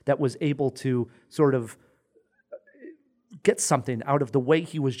letters that was able to sort of get something out of the way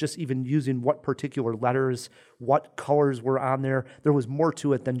he was just even using what particular letters, what colors were on there. There was more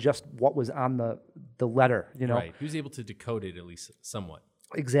to it than just what was on the letter, you know? Right, he was able to decode it at least somewhat.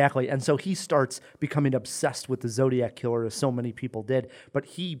 Exactly. And so he starts becoming obsessed with the Zodiac killer, as so many people did. But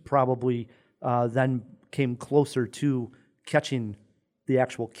he probably then came closer to catching the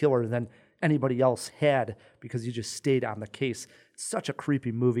actual killer than anybody else had, because he just stayed on the case. Such a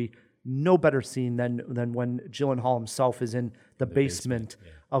creepy movie. No better scene than when Gyllenhaal himself is in the basement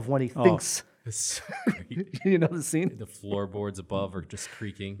of when he thinks... It's so creepy. You know the scene? The floorboards above are just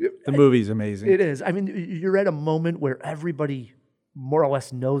creaking. The movie's amazing. It is. I mean, you're at a moment where everybody more or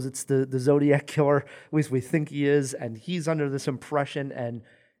less knows it's the Zodiac killer. At least we think he is, and he's under this impression, and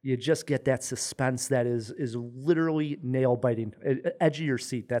you just get that suspense that is literally nail biting, edge of your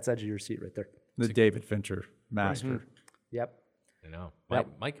seat. That's edge of your seat right there. The David Fincher master. Mm-hmm. Yep, I know. Yep.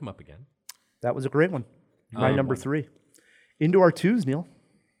 Might come up again. that was a great one. My number 3. Into our 2s, Neal.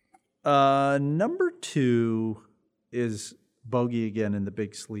 Number 2 is Bogey again in The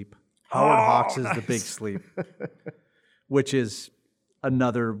Big Sleep. Howard Hawks is The Big Sleep, which is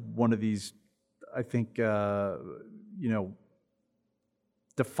another one of these, I think,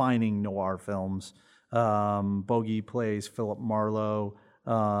 defining noir films. Bogey plays Philip Marlowe.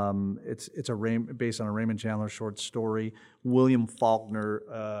 It's based on a Raymond Chandler short story. William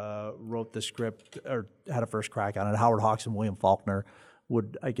Faulkner wrote the script, or had a first crack on it. Howard Hawks and William Faulkner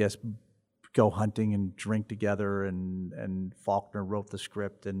would, I guess, go hunting and drink together, and Faulkner wrote the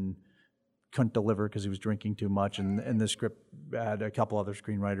script and couldn't deliver because he was drinking too much, and the script had a couple other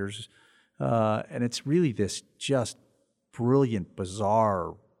screenwriters, and it's really this just brilliant,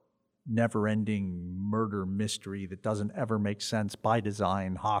 bizarre, never-ending murder mystery that doesn't ever make sense by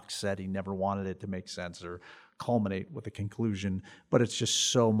design. Hawks said he never wanted it to make sense or culminate with a conclusion, but it's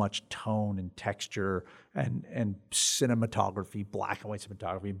just so much tone and texture and cinematography, black and white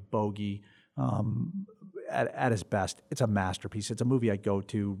cinematography. Bogey, at his best, it's a masterpiece. It's a movie I go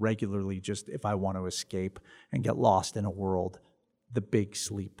to regularly just if I want to escape and get lost in a world. The Big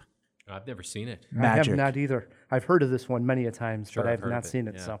Sleep. I've never seen it. I Magic. have not either. I've heard of this one many a times, Sure, but I I've have heard not of it, seen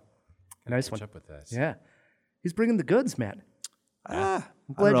it. yeah. So, a nice Catch one. up with this. Yeah, he's bringing the goods, Matt. I'm I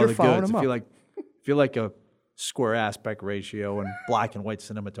don't glad know, you're the following goods. him If up. you like a square aspect ratio and black and white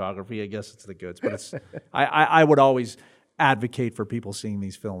cinematography, I guess it's the goods. But it's I would always advocate for people seeing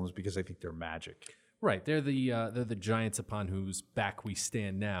these films because I think they're magic. Right, they're the giants upon whose back we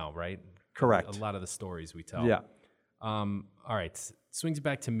stand now, right? Correct. A lot of the stories we tell. Yeah. All right, swings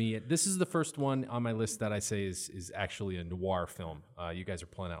back to me. This is the first one on my list that I say is actually a noir film. You guys are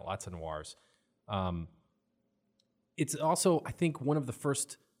pulling out lots of noirs. It's also, I think, one of the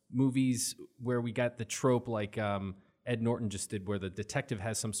first movies where we got the trope like Ed Norton just did, where the detective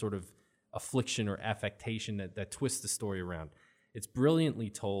has some sort of affliction or affectation that twists the story around. It's brilliantly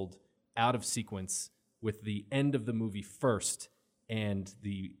told, out of sequence, with the end of the movie first and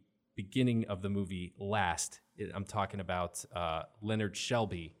the beginning of the movie last. I'm talking about Leonard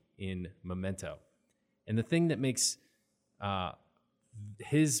Shelby in Memento. And the thing that makes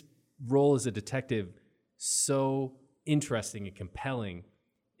his role as a detective so interesting and compelling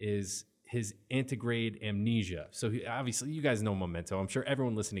is his antegrade amnesia. So obviously, you guys know Memento. I'm sure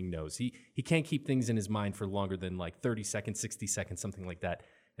everyone listening knows. He can't keep things in his mind for longer than like 30 seconds, 60 seconds, something like that.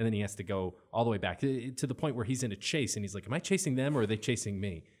 And then he has to go all the way back to the point where he's in a chase and he's like, am I chasing them or are they chasing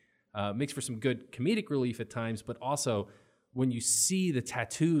me? Makes for some good comedic relief at times, but also when you see the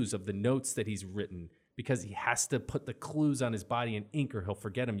tattoos of the notes that he's written, because he has to put the clues on his body in ink or he'll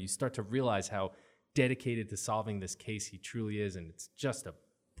forget them, you start to realize how dedicated to solving this case he truly is, and it's just a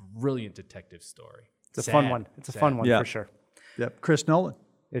brilliant detective story. It's a fun one. It's a fun one for sure. Yep. Chris Nolan.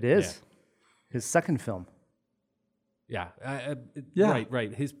 It is. His second film. Yeah. Yeah.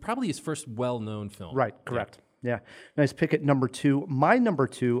 Right. Probably his first well-known film. Right, correct. Yeah. Nice pick at number 2. My number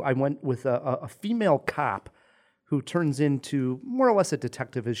 2, I went with a female cop who turns into more or less a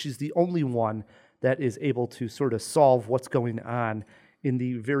detective, as she's the only one that is able to sort of solve what's going on in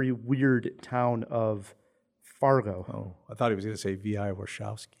the very weird town of Fargo. Oh, I thought he was going to say V.I.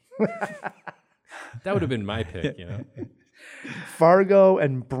 Warshawski. That would have been my pick, you know. Fargo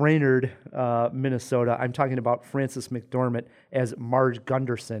and Brainerd, Minnesota. I'm talking about Frances McDormand as Marge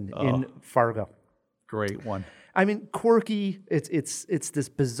Gunderson in Fargo. Great one. I mean, quirky. It's this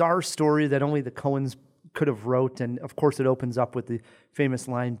bizarre story that only the Coens could have wrote, and of course, it opens up with the famous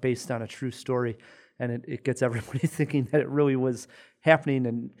line "based on a true story," and it gets everybody thinking that it really was happening.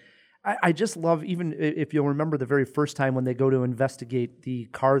 And I just love, even if you'll remember the very first time when they go to investigate the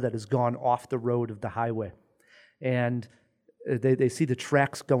car that has gone off the road of the highway, and they see the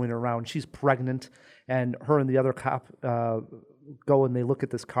tracks going around. She's pregnant, and her and the other cop go and they look at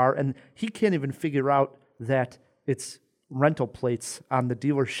this car, and he can't even figure out that it's rental plates on the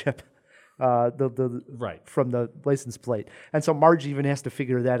dealership, from the license plate. And so Marge even has to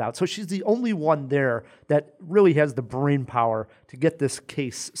figure that out. So she's the only one there that really has the brain power to get this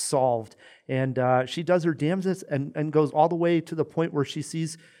case solved. And she does her damnedest and goes all the way to the point where she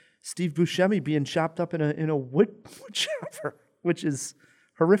sees Steve Buscemi being chopped up in a wood chopper, which is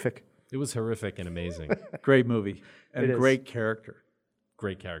horrific. It was horrific and amazing. Great movie. And great character.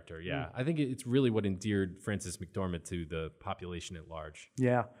 Great character, yeah. I think it's really what endeared Frances McDormand to the population at large.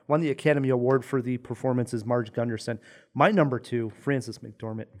 Yeah. Won the Academy Award for the performance as Marge Gunderson. My number 2, Frances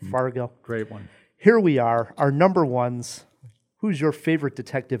McDormand, Fargo. Great one. Here we are, our number ones. Who's your favorite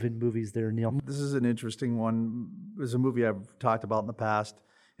detective in movies there, Neal? This is an interesting one. It's a movie I've talked about in the past.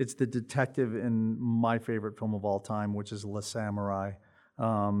 It's the detective in my favorite film of all time, which is Le Samurai.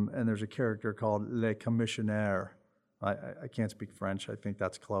 And there's a character called Le Commissionaire. I can't speak French. I think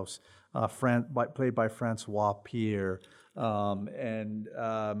that's close. Played by Francois Pierre. And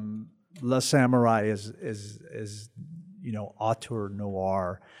Le Samurai is auteur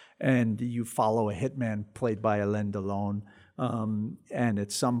noir. And you follow a hitman played by Alain Delon. And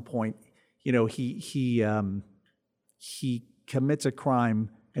at some point, he commits a crime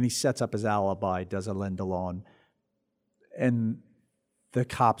and he sets up his alibi, does Alain Delon. And the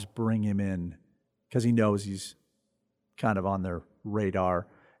cops bring him in because he knows he's kind of on their radar.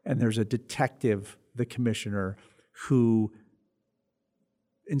 And there's a detective, the commissioner, who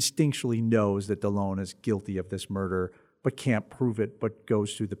instinctually knows that Delon is guilty of this murder, but can't prove it, but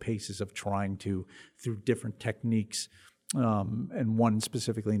goes through the paces of trying to, through different techniques, and one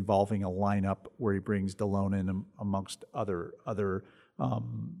specifically involving a lineup where he brings Delon in amongst other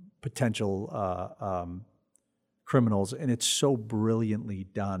potential criminals, and it's so brilliantly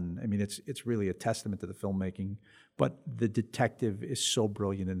done. I mean, it's really a testament to the filmmaking, but the detective is so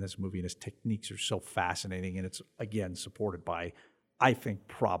brilliant in this movie, and his techniques are so fascinating, and it's, again, supported by, I think,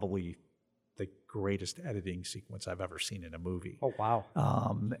 probably the greatest editing sequence I've ever seen in a movie. Oh, wow.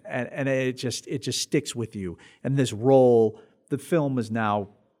 And it just sticks with you. And this role, the film is now,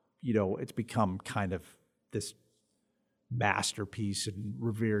 it's become kind of this masterpiece and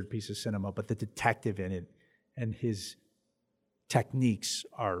revered piece of cinema, but the detective in it and his techniques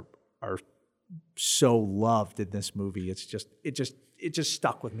are so loved in this movie. It just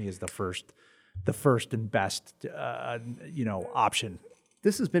stuck with me as the first and best option.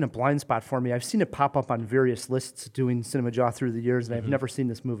 This has been a blind spot for me. I've seen it pop up on various lists doing CinemaJaw through the years, and I've never seen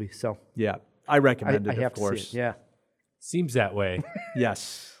this movie. So Yeah, I recommend I it, have of course. to see it. Yeah. Seems that way.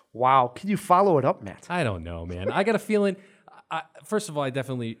 Yes. Wow. Can you follow it up, Matt? I don't know, man. I got a feeling. First of all, I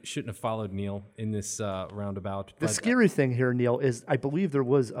definitely shouldn't have followed Neal in this roundabout. The scary thing here, Neal, is I believe there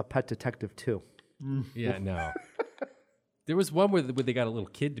was a pet detective too. Yeah, no. There was one where they got a little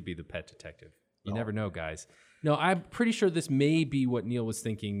kid to be the pet detective. You never know, guys. No, I'm pretty sure this may be what Neal was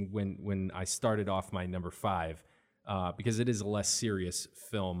thinking when I started off my number 5, because it is a less serious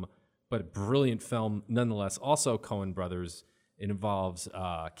film, but a brilliant film nonetheless. Also, Coen Brothers. It involves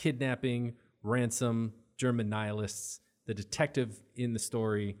kidnapping, ransom, German nihilists. The detective in the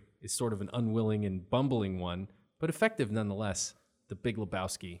story is sort of an unwilling and bumbling one, but effective nonetheless. The Big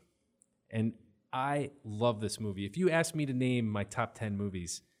Lebowski. And I love this movie. If you asked me to name my top 10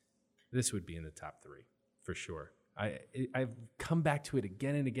 movies, this would be in the top 3 for sure. I've come back to it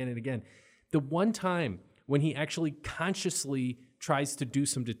again and again and again. The one time when he actually consciously tries to do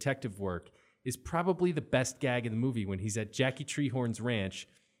some detective work is probably the best gag in the movie, when he's at Jackie Treehorn's ranch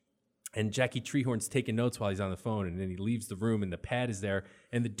and Jackie Treehorn's taking notes while he's on the phone, and then he leaves the room and the pad is there,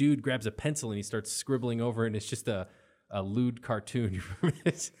 and the dude grabs a pencil and he starts scribbling over it, and it's just a lewd cartoon. You remember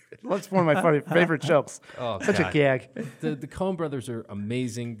this? That's one of my favorite jokes. Oh, Such God. a gag. The Coen Brothers are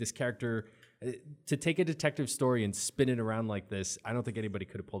amazing. This character, to take a detective story and spin it around like this, I don't think anybody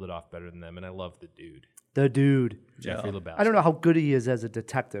could have pulled it off better than them. And I love the dude, The dude. Jeffrey Lebowski. I don't know how good he is as a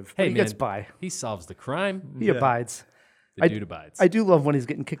detective, but Hey, he man, gets by. He solves the crime. He abides. The dude abides. I do love when he's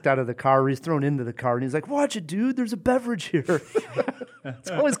getting kicked out of the car, or he's thrown into the car, and he's like, "Watch it, dude. There's a beverage here."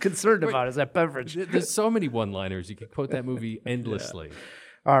 It's always concerned about is that beverage. There's so many one-liners. You could quote that movie endlessly.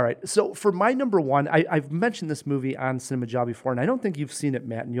 All right. So for my number 1, I've mentioned this movie on CinemaJaw before, and I don't think you've seen it,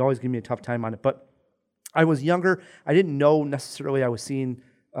 Matt, and you always give me a tough time on it. But I was younger. I didn't know necessarily I was seeing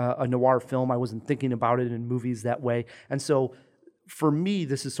a noir film. I wasn't thinking about it in movies that way. And so for me,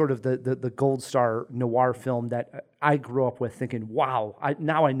 this is sort of the gold star noir film that I grew up with, thinking, wow,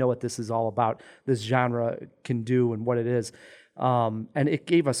 now I know what this is all about, this genre can do and what it is. And it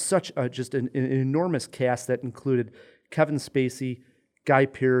gave us such just an enormous cast that included Kevin Spacey, Guy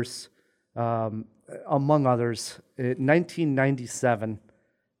Pearce, among others. In 1997,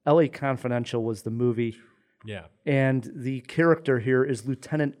 L.A. Confidential was the movie. Yeah. And the character here is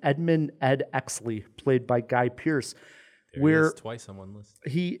Lieutenant Edmund Ed Exley, played by Guy Pearce. There where he is, twice on one list.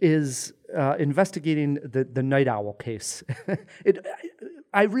 he is investigating the Night Owl case.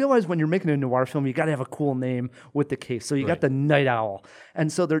 I realize when you're making a noir film, you got to have a cool name with the case. So you got the Night Owl, and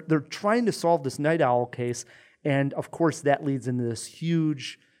so they're trying to solve this Night Owl case, and of course that leads into this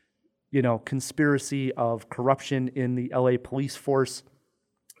huge, conspiracy of corruption in the LA police force,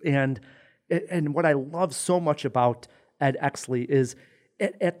 and what I love so much about Ed Exley is,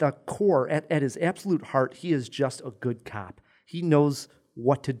 at the core, at his absolute heart, he is just a good cop. He knows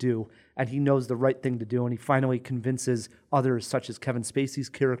what to do, and he knows the right thing to do, and he finally convinces others, such as Kevin Spacey's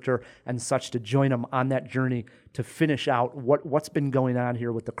character and such, to join him on that journey to finish out what's been going on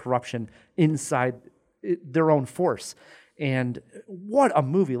here with the corruption inside their own force. And what a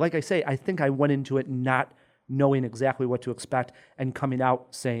movie. Like I say, I think I went into it not knowing exactly what to expect and coming out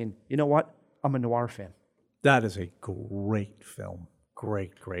saying, you know what? I'm a noir fan. That is a great film.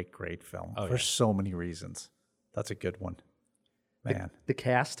 Great film for so many reasons. That's a good one. Man. The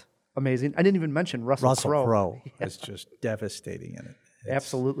cast, amazing. I didn't even mention Russell Crowe is just devastating in it.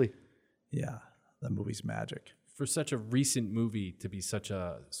 Absolutely. Yeah, the movie's magic. For such a recent movie to be such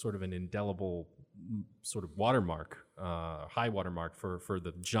a sort of an indelible sort of watermark, high watermark for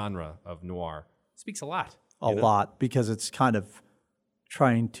the genre of noir, speaks a lot. A lot, because it's kind of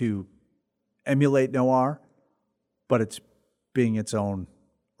trying to emulate noir, but it's being its own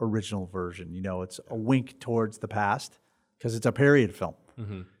original version. It's a wink towards the past because it's a period film.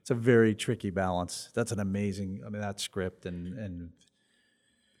 Mm-hmm. It's a very tricky balance. That's an amazing, that script and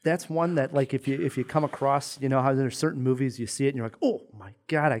that's one that, like, if you come across, how there's certain movies you see it and you're like, oh my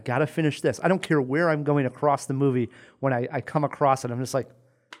God, I got to finish this. I don't care where I'm going across the movie. When I come across it, I'm just like,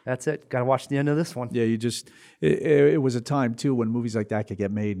 that's it. Got to watch the end of this one. Yeah, it was a time, too, when movies like that could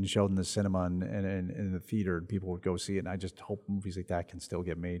get made and showed in the cinema and in the theater, and people would go see it. And I just hope movies like that can still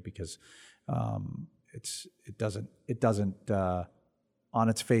get made, because it doesn't on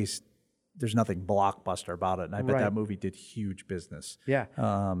its face, there's nothing blockbuster about it. And I bet that movie did huge business. Yeah.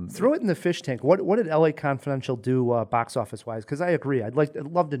 Throw it in the fish tank. What did L.A. Confidential do box office-wise? Because I agree. I'd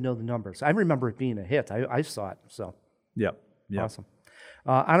love to know the numbers. I remember it being a hit. I saw it. So. Yep. Awesome.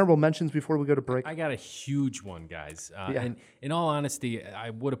 Honorable mentions before we go to break. I got a huge one, guys. And in all honesty,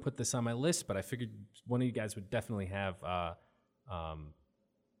 I would have put this on my list, but I figured one of you guys would definitely have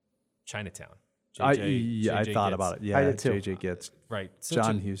Chinatown. I JJ thought gets- about it. Yeah, I did too. JJ gets Right.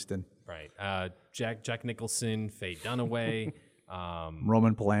 John Huston, Right. Jack Nicholson, Faye Dunaway,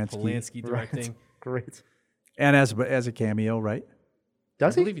 Roman Polanski, Polanski directing. Great. and as a cameo, right?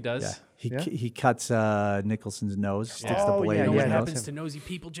 Does I he? believe he does. He cuts Nicholson's nose, sticks the Oh, blade yeah, in You know his what yeah, nose. happens to nosy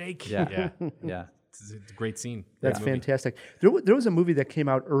people, Jake? Yeah, yeah. It's a great scene. That's Great movie. fantastic. There was a movie that came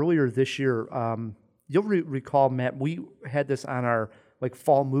out earlier this year. You'll recall, Matt, we had this on our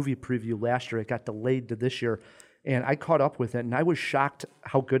fall movie preview last year. It got delayed to this year, and I caught up with it, and I was shocked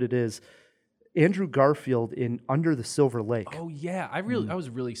how good it is. Andrew Garfield in Under the Silver Lake. Oh yeah, I was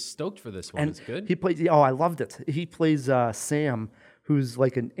really stoked for this one. And It's good. He plays. Oh, I loved it. He plays Sam, who's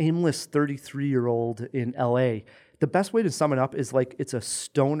like an aimless 33-year-old in L.A. The best way to sum it up is it's a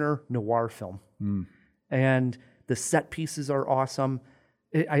stoner noir film, and the set pieces are awesome.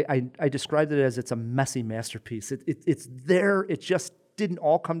 I described it as it's a messy masterpiece. It's there. It just didn't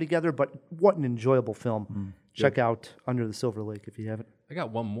all come together, but what an enjoyable film. Check out Under the Silver Lake if you haven't. I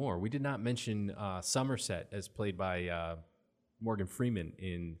got one more. We did not mention Somerset, as played by Morgan Freeman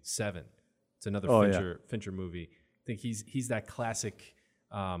in Seven. It's another Fincher movie. I think he's that classic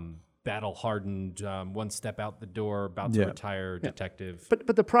battle-hardened, one step out the door, about to retire detective.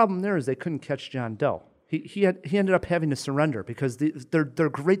 But the problem there is they couldn't catch John Doe. He ended up having to surrender because their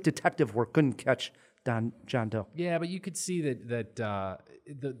great detective work couldn't catch John Doe. Yeah, but you could see that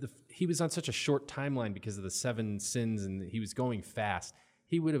he was on such a short timeline because of the 7 sins, and he was going fast.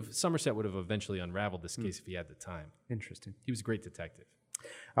 Somerset would have eventually unraveled this case if he had the time. Interesting. He was a great detective.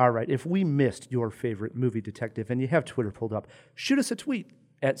 All right. If we missed your favorite movie detective and you have Twitter pulled up, shoot us a tweet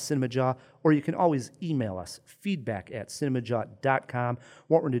at CinemaJaw, or you can always email us, feedback@cinemajaw.com.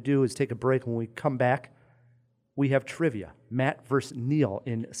 What we're going to do is take a break. When we come back, we have trivia. Matt versus Neal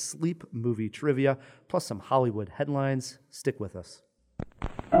in sleep movie trivia, plus some Hollywood headlines. Stick with us.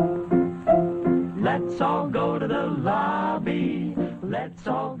 Let's all go to the lobby. Let's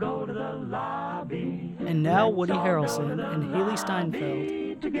all go to the lobby. And now Woody Harrelson and Haley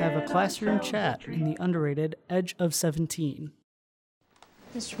Steinfeld have a classroom chat in the underrated Edge of 17.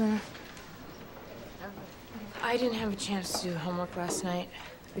 Mr. Mayor, I didn't have a chance to do homework last night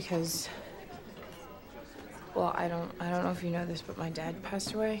because, well, I don't know if you know this, but my dad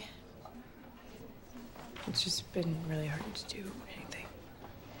passed away. It's just been really hard to do anything.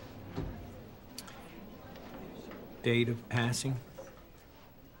 Date of passing?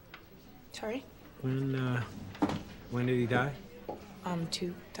 Sorry? When did he die?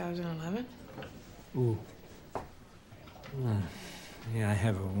 2011. Ooh. Yeah, I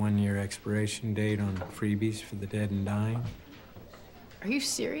have a 1-year expiration date on freebies for the dead and dying. Are you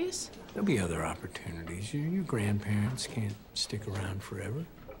serious? There'll be other opportunities. Your grandparents can't stick around forever.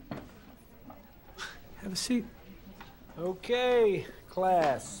 Have a seat. Okay,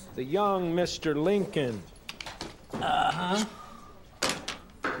 class. The young Mr. Lincoln. Uh-huh.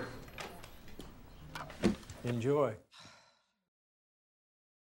 Enjoy.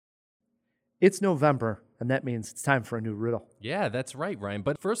 It's November, and that means it's time for a new riddle. Yeah, that's right, Ryan.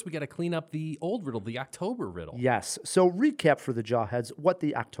 But first, we got to clean up the old riddle, the October riddle. Yes. So recap for the Jawheads what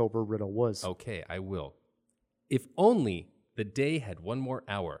the October riddle was. Okay, I will. If only the day had one more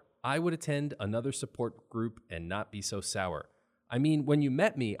hour, I would attend another support group and not be so sour. I mean, when you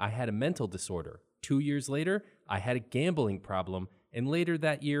met me, I had a mental disorder. 2 years later, I had a gambling problem. And later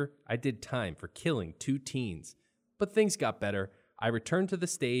that year, I did time for killing 2 teens. But things got better. I returned to the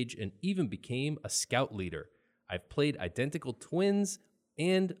stage and even became a scout leader. I've played identical twins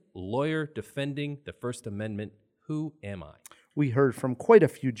and lawyer defending the First Amendment. Who am I? We heard from quite a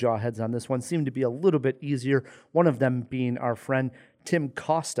few Jawheads on this one. Seemed to be a little bit easier. One of them being our friend Tim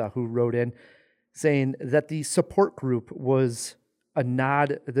Costa, who wrote in saying that the support group was a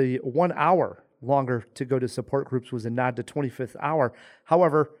nod, the 1 hour longer to go to support groups was a nod to 25th Hour.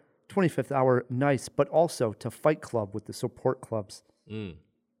 However, 25th Hour, nice, but also to Fight Club with the support clubs. The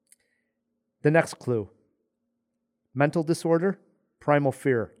next clue, mental disorder, Primal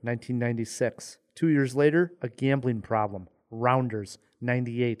Fear, 1996. 2 years later, a gambling problem, Rounders,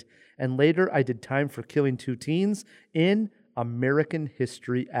 98. And later, I did time for killing 2 teens in American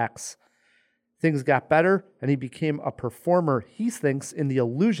History X. Things got better, and he became a performer, he thinks, in The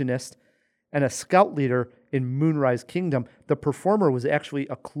Illusionist, and a scout leader in Moonrise Kingdom. The performer was actually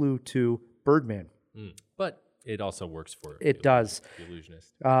a clue to Birdman. But it also works for It does. The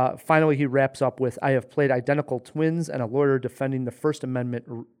Illusionist. Finally, he wraps up with, I have played identical twins and a lawyer defending the First Amendment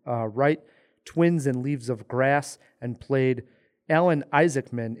right, twins in Leaves of Grass, and played Alan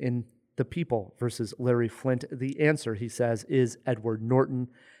Isaacman in The People versus Larry Flint. The answer, he says, is Edward Norton.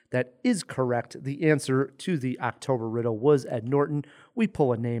 That is correct. The answer to the October riddle was Ed Norton. we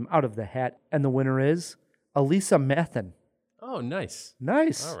pull a name out of the hat, and the winner is Elisa Mathen. Oh, nice.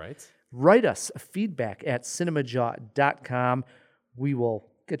 Nice. All right. Write us feedback at CinemaJaw.com. We will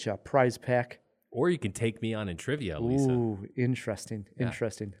get you a prize pack. Or you can take me on in trivia, Lisa. Ooh, interesting.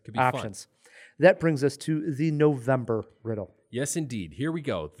 Interesting. Could be options. That brings us to the November riddle. Yes, indeed. Here we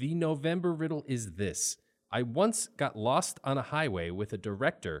go. The November riddle is this. I once got lost on a highway with a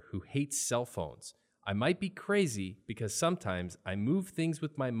director who hates cell phones. I might be crazy because sometimes I move things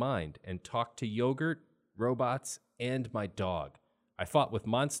with my mind and talk to yogurt, robots, and my dog. I fought with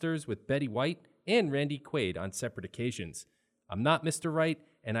monsters with Betty White and Randy Quaid on separate occasions. I'm not Mr. Right,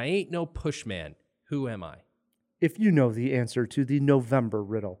 and I ain't no pushman. Who am I? If you know the answer to the November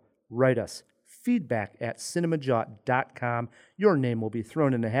riddle, write us feedback at CinemaJaw.com. Your name will be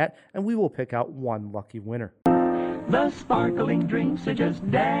thrown in a hat, and we will pick out one lucky winner. The sparkling drinks are just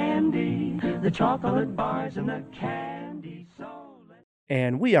dandy. The chocolate bars and the candy.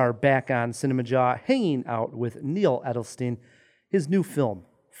 And we are back on CinemaJaw, hanging out with Neal Edelstein. His new film,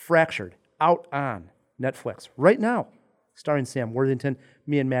 Fractured, out on Netflix right now, starring Sam Worthington.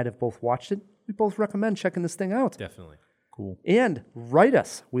 Me and Matt have both watched it. We both recommend checking this thing out. Definitely. Cool. And write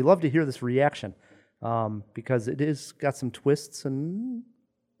us. We love to hear this reaction because it is got some twists and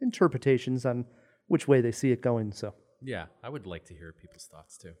interpretations on which way they see it going. So Yeah, I would like to hear people's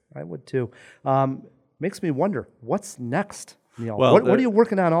thoughts too. I would too. Makes me wonder, what's next, Neal? Well, what are you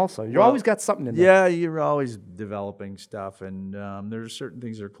working on also? You've always got something in there. Yeah, you're always developing stuff, and there's certain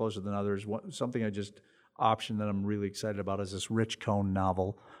things that are closer than others. Something I just optioned that I'm really excited about is this Rich Cohn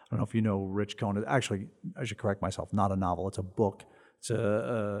novel. I don't know if you know Rich Cohn. Actually, I should correct myself. Not a novel. It's a book. It's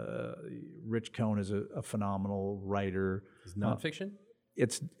Rich Cohn is a phenomenal writer. Is nonfiction?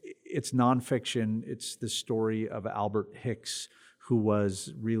 It's nonfiction. It's the story of Albert Hicks, who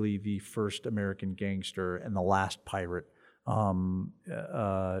was really the first American gangster and the last pirate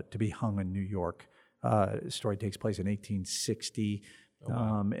to be hung in New York. The story takes place in 1860. Oh,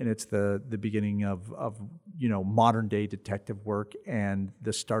 wow. And it's the beginning of modern day detective work and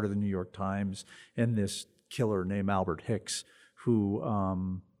the start of the New York Times and this killer named Albert Hicks who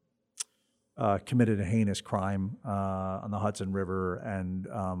committed a heinous crime on the Hudson River, and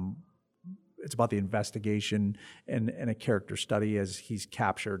it's about the investigation and a character study as he's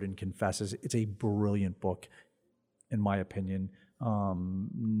captured and confesses. It's a brilliant book, in my opinion,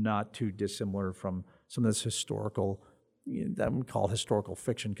 not too dissimilar from some of this historical. That we call historical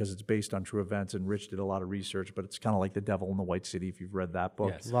fiction because it's based on true events, and Rich did a lot of research, but it's kind of like The Devil in the White City if you've read that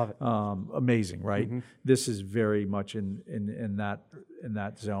book. Yes. Love it. Amazing, right? Mm-hmm. This is very much in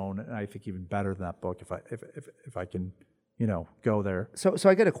that zone, and I think even better than that book if I can go there. So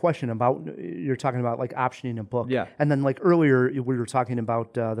I get a question about, you're talking about like optioning a book. Yeah. And then like earlier we were talking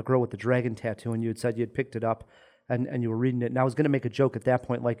about the girl with the dragon tattoo, and you had said you had picked it up and you were reading it, and I was going to make a joke at that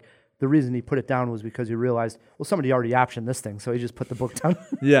point, like the reason he put it down was because he realized, well, somebody already optioned this thing, so he just put the book down.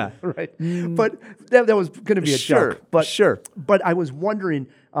 Yeah. Right. But that was going to be a joke. But sure. But I was wondering,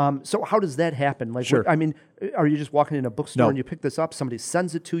 so how does that happen? Like, sure. I mean, are you just walking in a bookstore and you pick this up? Somebody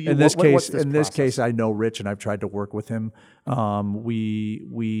sends it to you. In this what's case, I know Rich, and I've tried to work with him.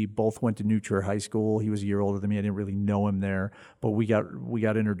 We both went to New Trier High School. He was a year older than me. I didn't really know him there, but we got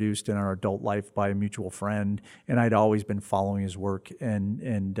introduced in our adult life by a mutual friend, and I'd always been following his work. And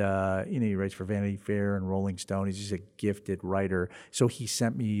he writes for Vanity Fair and Rolling Stone. He's just a gifted writer. So he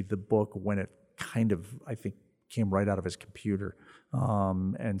sent me the book when it kind of, I think, came right out of his computer.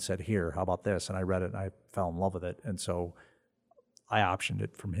 And said, here, how about this? And I read it, and I fell in love with it. And so I optioned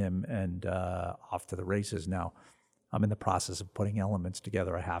it from him, and off to the races now. I'm in the process of putting elements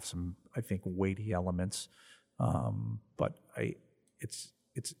together. I have some, I think, weighty elements, but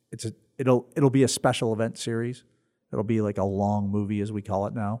it'll be a special event series. It'll be like a long movie, as we call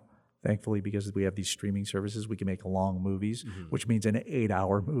it now. Thankfully, because we have these streaming services, we can make long movies, which means an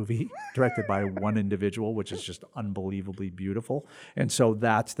 8-hour movie directed by one individual, which is just unbelievably beautiful. And so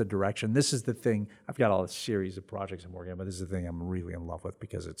that's the direction. This is the thing. I've got a series of projects I'm working on, but this is the thing I'm really in love with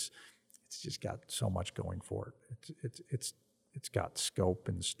because it's just got so much going for it. It's got scope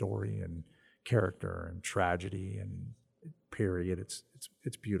and story and character and tragedy and period.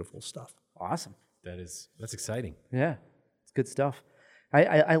 It's beautiful stuff. Awesome. That's exciting. Yeah, it's good stuff.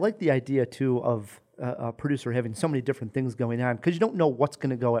 I like the idea, too, of a producer having so many different things going on because you don't know what's going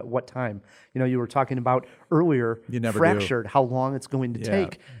to go at what time. You were talking about earlier, Fractured, how long it's going to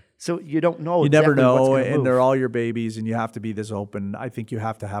take. So you don't know exactly never know, what's going to and move. they're all your babies, and you have to be this open. I think you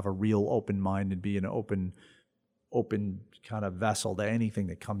have to have a real open mind and be an open kind of vessel to anything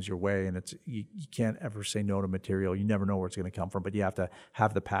that comes your way. And you can't ever say no to material. You never know where it's going to come from, but you have to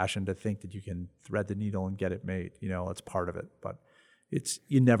have the passion to think that you can thread the needle and get it made. That's part of it. But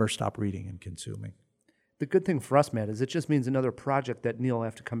you never stop reading and consuming. The good thing for us, Matt, is it just means another project that Neal will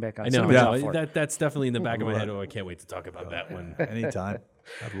have to come back on. I know. CinemaJaw for. That's definitely in the back of my head. Oh, I can't wait to talk about that one. Anytime.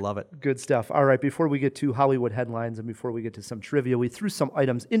 I'd love it. Good stuff. All right, before we get to Hollywood headlines and before we get to some trivia, we threw some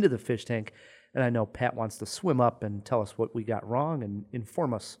items into the fish tank, and I know Pat wants to swim up and tell us what we got wrong and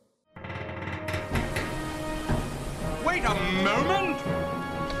inform us. Wait a moment!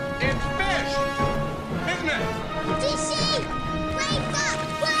 It's fish! Isn't it? DC! Wake up!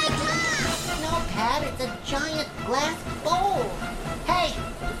 Wake up! No, Pat, it's a giant glass bowl. Hey,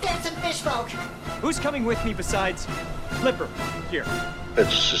 get some fish folk. Who's coming with me besides Flipper? Here.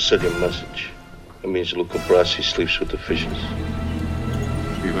 That's a Sicilian message. It means Luca Brasi sleeps with the fishes.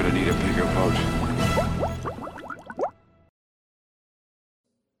 You're gonna need a bigger boat.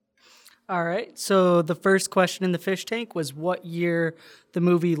 All right. So the first question in the fish tank was what year the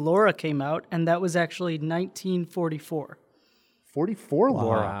movie Laura came out, and that was actually 1944. 44, Wow.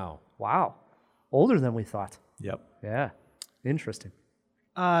 Laura. Wow. Older than we thought. Yep. Yeah. Interesting.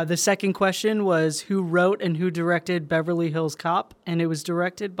 The second question was who wrote and who directed Beverly Hills Cop, and it was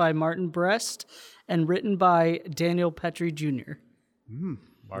directed by Martin Brest and written by Daniel Petrie Jr.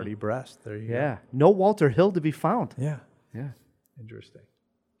 Marty Brest. There you go. Yeah. No Walter Hill to be found. Yeah. Yeah. Interesting.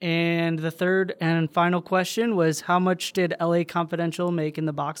 And the third and final question was how much did LA Confidential make in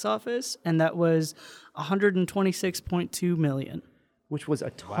the box office? And that was $126.2 million. Which was a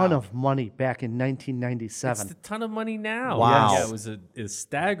ton of money back in 1997. It's a ton of money now. Wow. Yeah, it was a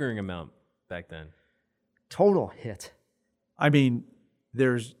staggering amount back then. Total hit. I mean,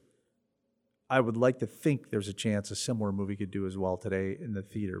 I would like to think there's a chance a similar movie could do as well today in the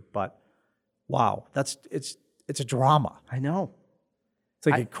theater, but wow, it's a drama. I know. It's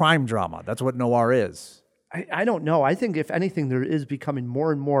like a crime drama. That's what noir is. I don't know. I think if anything, there is becoming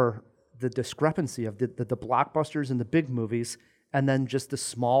more and more the discrepancy of the blockbusters and the big movies, and then just the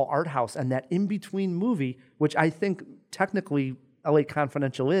small art house and that in-between movie, which I think technically LA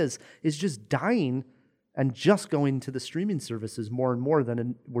Confidential is just dying and just going to the streaming services more and more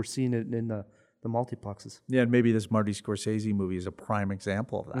than we're seeing it in the multiplexes. Yeah, and maybe this Marty Scorsese movie is a prime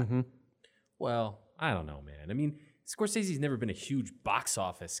example of that. Mm-hmm. Well, I don't know, man. I mean, Scorsese's never been a huge box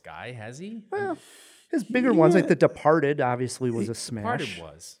office guy, has he? Well, his bigger ones, like The Departed, obviously was a smash. Departed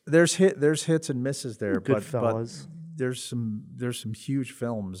was. There's hits and misses there, but there's some huge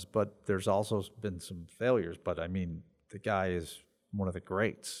films, but there's also been some failures. But I mean, the guy is one of the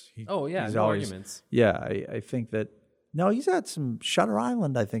greats. No arguments. Yeah, I think that. No, he's had some. Shutter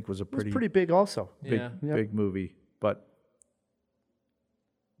Island, I think, was a pretty big also. Big movie, but.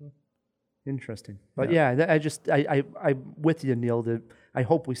 Interesting. But I'm with you, Neal. I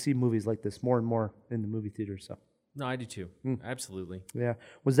hope we see movies like this more and more in the movie theater. So. No, I do too. Absolutely. Yeah.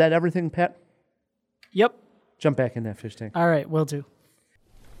 Was that everything, Pat? Yep. Jump back in that fish tank. All right, will do.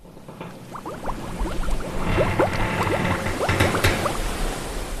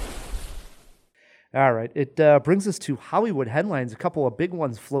 All right. It brings us to Hollywood headlines. A couple of big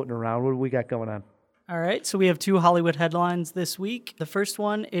ones floating around. What do we got going on? All right, so we have two Hollywood headlines this week. The first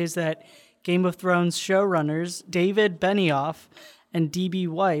one is that Game of Thrones showrunners David Benioff and D.B.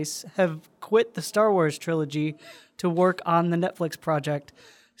 Weiss have quit the Star Wars trilogy to work on the Netflix project,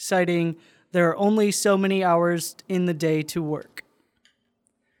 citing there are only so many hours in the day to work.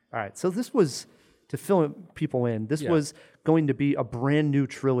 All right, so this was, to fill people in, this was going to be a brand new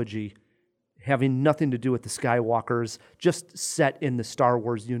trilogy having nothing to do with the Skywalkers, just set in the Star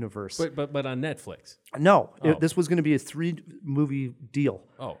Wars universe. But on Netflix? No, this was going to be a 3-movie deal.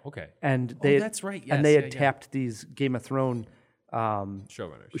 Oh, okay. And that's right. Yes, and they had tapped these Game of Thrones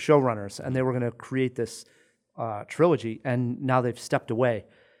showrunners, and they were going to create this trilogy, and now they've stepped away.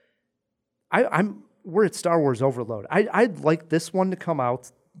 We're at Star Wars overload. I'd like this one to come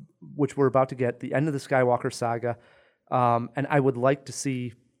out, which we're about to get, the end of the Skywalker saga, and I would like to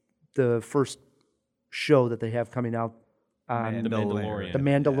see the first show that they have coming out on The Mandalorian. The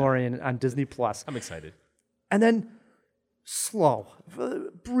Mandalorian on Disney Plus. I'm excited. And then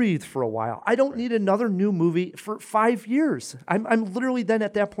breathe for a while. I don't need another new movie for 5 years. I'm literally then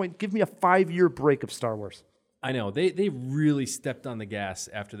at that point, give me a 5-year break of Star Wars. I know. They really stepped on the gas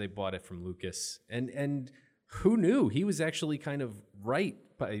after they bought it from Lucas. And who knew? He was actually kind of right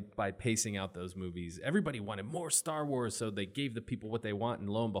by pacing out those movies. Everybody wanted more Star Wars, so they gave the people what they want, and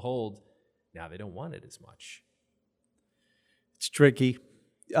lo and behold, now they don't want it as much. It's tricky.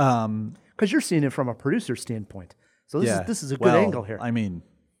 Because you're seeing it from a producer standpoint. So this is a good angle here. I mean,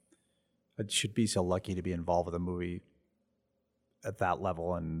 I should be so lucky to be involved with a movie at that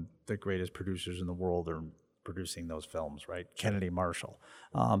level, and the greatest producers in the world are producing those films, right? Kennedy Marshall.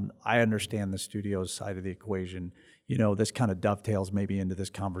 I understand the studio's side of the equation. You know, this kind of dovetails maybe into this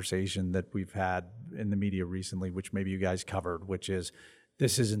conversation that we've had in the media recently, which maybe you guys covered, which is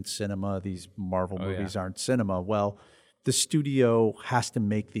this isn't cinema. These Marvel movies aren't cinema. Well, the studio has to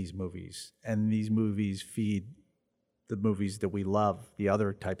make these movies, and these movies feed the movies that we love, the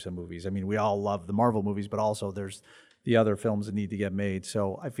other types of movies. I mean, we all love the Marvel movies, but also there's the other films that need to get made.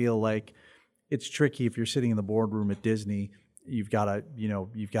 So I feel like it's tricky if you're sitting in the boardroom at Disney. You've got to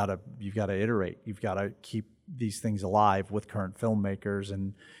iterate. You've got to keep these things alive with current filmmakers,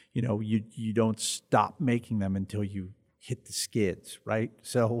 and you don't stop making them until you hit the skids, right?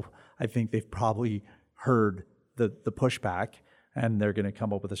 So I think they've probably heard the pushback, and they're going to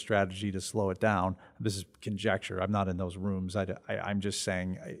come up with a strategy to slow it down. This is conjecture. I'm not in those rooms. I'm just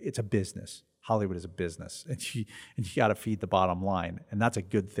saying it's a business. Hollywood is a business, and you got to feed the bottom line, and that's a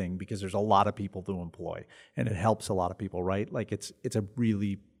good thing because there's a lot of people to employ, and it helps a lot of people, right? Like it's a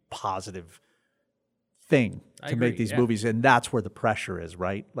really positive thing to make these movies, and that's where the pressure is,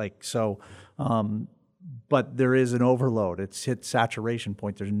 right? Like so. But there is an overload. It's hit saturation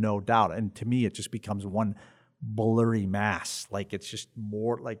point. There's no doubt, and to me, it just becomes one blurry mass. Like it's just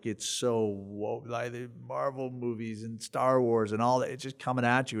more like it's so like the Marvel movies and Star Wars and all that. It's just coming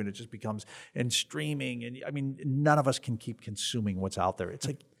at you, and it just becomes and streaming. And I mean, none of us can keep consuming what's out there. It's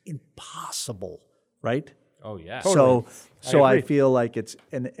like impossible, right? Oh yeah. Totally. So I feel like it's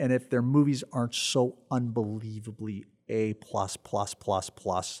and if their movies aren't so unbelievably A+++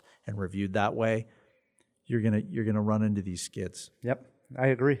 and reviewed that way, you're gonna run into these skids. Yep, I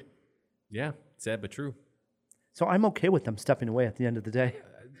agree. Yeah, sad but true. So I'm okay with them stepping away at the end of the day.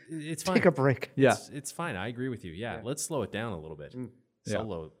 It's fine. Take a break. Yeah, it's fine. I agree with you. Yeah, let's slow it down a little bit.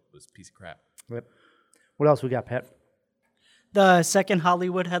 Solo was a piece of crap. Yep. What else we got, Pat? The second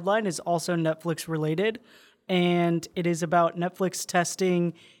Hollywood headline is also Netflix related, and it is about Netflix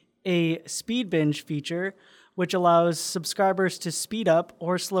testing a speed binge feature, which allows subscribers to speed up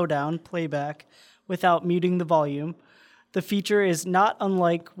or slow down playback without muting the volume. The feature is not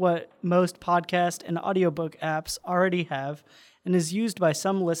unlike what most podcast and audiobook apps already have and is used by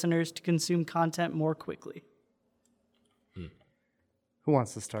some listeners to consume content more quickly. Who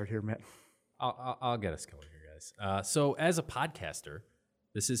wants to start here, Matt? I'll get us going here, guys. So as a podcaster,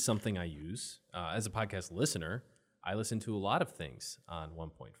 this is something I use. As a podcast listener, I listen to a lot of things on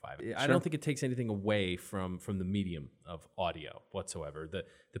 1.5. I don't think it takes anything away from the medium of audio whatsoever.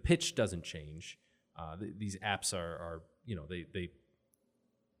 The pitch doesn't change. These apps are they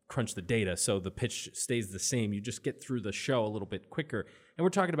crunch the data, so the pitch stays the same. You just get through the show a little bit quicker. And we're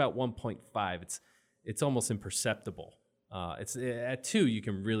talking about 1.5. It's almost imperceptible. It's at 2, you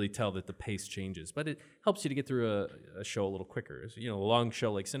can really tell that the pace changes, but it helps you to get through a show a little quicker. A long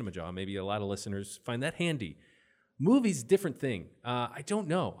show like CinemaJaw, maybe a lot of listeners find that handy. Movies, different thing. I don't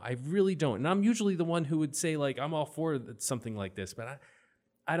know. I really don't. And I'm usually the one who would say, like, I'm all for something like this, but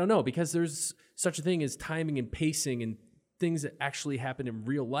I don't know, because there's such a thing as timing and pacing and things that actually happen in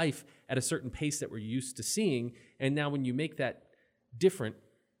real life at a certain pace that we're used to seeing. And now when you make that different,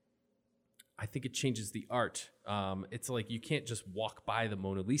 I think it changes the art. It's like you can't just walk by the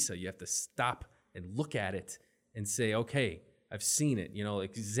Mona Lisa. You have to stop and look at it and say, okay, I've seen it,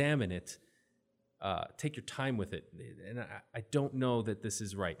 examine it, take your time with it. And I don't know that this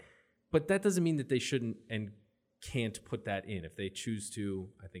is right. But that doesn't mean that they shouldn't and can't put that in. If they choose to,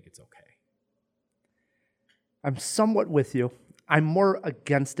 I think it's okay. I'm somewhat with you. I'm more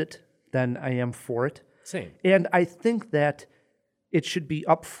against it than I am for it. Same. And I think that it should be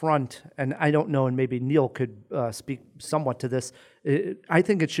upfront, and I don't know, and maybe Neal could speak somewhat to this. I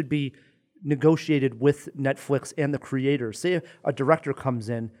think it should be negotiated with Netflix and the creators. Say a director comes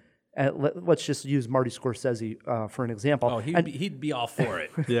in, let's just use Marty Scorsese for an example. Oh, he'd be all for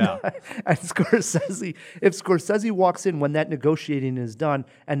it. Yeah. And Scorsese, if Scorsese walks in when that negotiating is done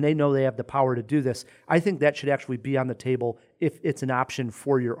and they know they have the power to do this, I think that should actually be on the table if it's an option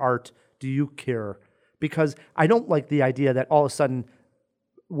for your art. Do you care? Because I don't like the idea that all of a sudden,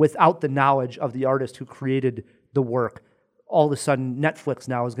 without the knowledge of the artist who created the work, all of a sudden Netflix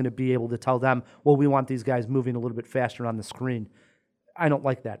now is going to be able to tell them, well, we want these guys moving a little bit faster on the screen. I don't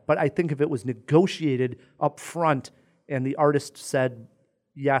like that. But I think if it was negotiated up front and the artist said,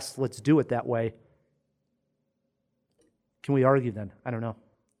 yes, let's do it that way, can we argue then? I don't know.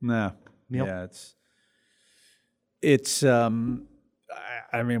 No. Neal? Yeah, it's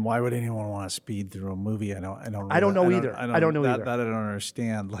I mean, why would anyone want to speed through a movie? I don't know either. I don't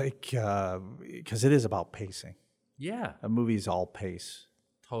understand. Like, because it is about pacing. Yeah. A movie's all pace.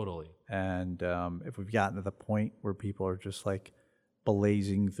 Totally. And if we've gotten to the point where people are just like,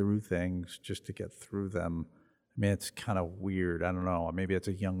 blazing through things just to get through them. I mean, it's kind of weird. I don't know. Maybe it's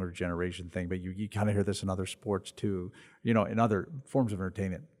a younger generation thing, but you kind of hear this in other sports too. In other forms of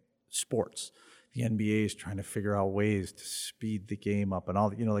entertainment, sports. The NBA is trying to figure out ways to speed the game up and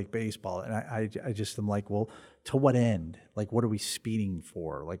all, like baseball. And I just am like, well, to what end? Like, what are we speeding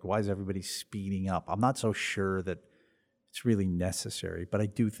for? Like, why is everybody speeding up? I'm not so sure that it's really necessary, but I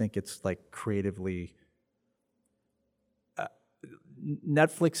do think it's like creatively.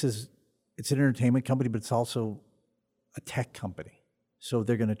 Netflix it's an entertainment company, but it's also a tech company. So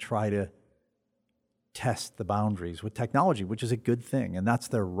they're going to try to test the boundaries with technology, which is a good thing, and that's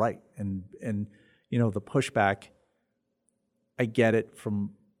their right. And the pushback, I get it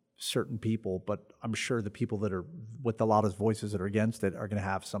from certain people, but I'm sure the people that are with the loudest voices that are against it are going to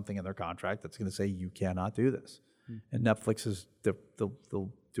have something in their contract that's going to say you cannot do this. And Netflix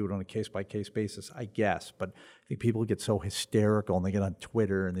they'll do it on a case-by-case basis, I guess. But I think people get so hysterical and they get on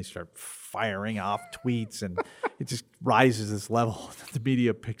Twitter and they start firing off tweets and it just rises this level that the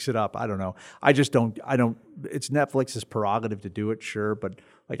media picks it up. I don't know. I don't, it's Netflix's prerogative to do it, sure, but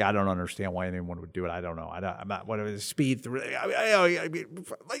like I don't understand why anyone would do it. I don't know. I'm not, whatever, speed through, I mean,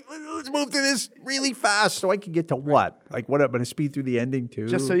 like, let's move through this really fast so I can get to what? Like what, I'm going to speed through the ending too?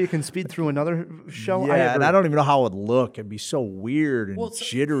 Just so you can speed through another show? Yeah, and I don't even know how it would look. It'd be so weird and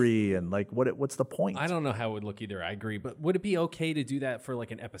jittery and like, what's the point? I don't know how it would look either. I agree. But would it be okay to do that for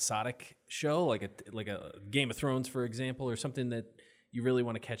like an episodic show, like a Game of Thrones, for example, or something that you really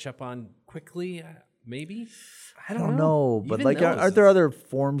want to catch up on quickly? Maybe. I don't know, but like, aren't there other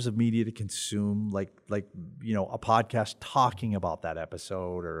forms of media to consume, like a podcast talking about that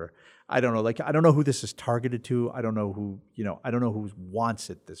episode, or I don't know, like I don't know who this is targeted to. I don't know who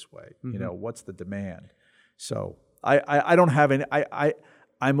wants it this way. Mm-hmm. What's the demand? So I don't have any.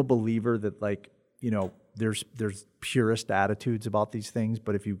 I'm a believer that like there's purist attitudes about these things,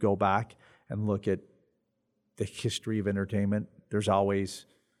 but if you go back and look at the history of entertainment, there's always.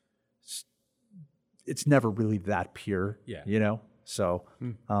 It's never really that pure, So,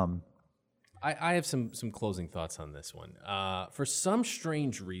 I have some closing thoughts on this one. For some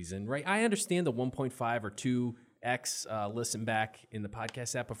strange reason, right? I understand the 1.5 or 2x listen back in the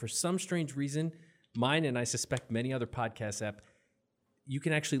podcast app, but for some strange reason, mine and I suspect many other podcast app, you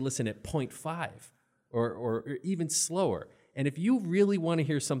can actually listen at 0.5 or even slower. And if you really want to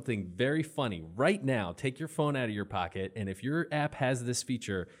hear something very funny right now, take your phone out of your pocket, and if your app has this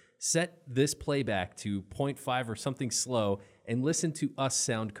feature, set this playback to 0.5 or something slow and listen to us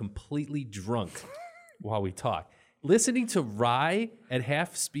sound completely drunk while we talk. Listening to Rye at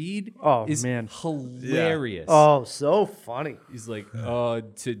half speed is hilarious. Yeah. Oh, so funny. He's like,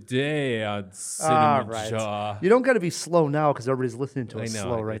 today on CinemaJaw. You don't got to be slow now because everybody's listening to us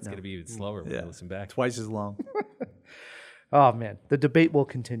slow right now. It's going to be even slower when you listen back. Twice as long. Oh, man. The debate will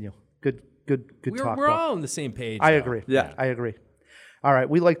continue. Good talk. We're all on the same page. I agree. Yeah, I agree. All right,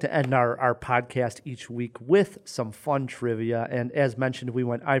 we like to end our podcast each week with some fun trivia. And as mentioned, we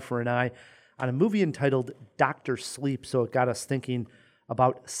went eye for an eye on a movie entitled Dr. Sleep. So it got us thinking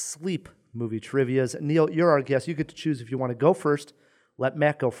about sleep movie trivias. Neal, you're our guest. You get to choose if you want to go first. Let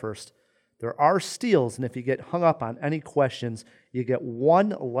Matt go first. There are steals, and if you get hung up on any questions, you get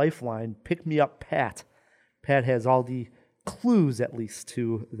one lifeline. Pick me up, Pat. Pat has all the clues, at least,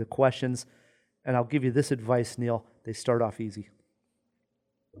 to the questions. And I'll give you this advice, Neal. They start off easy.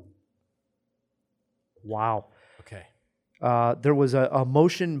 Wow. Okay. There was a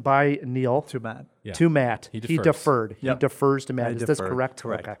motion by Neal to Matt. Yeah. To Matt. He deferred. Yep. He defers to Matt. Is this correct?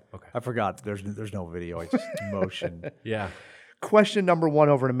 Correct. Okay. I forgot. There's no video. I just motioned. Yeah. Question number 1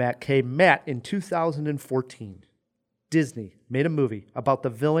 over to Matt K. Matt, in 2014, Disney made a movie about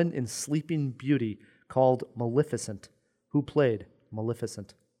the villain in Sleeping Beauty called Maleficent. Who played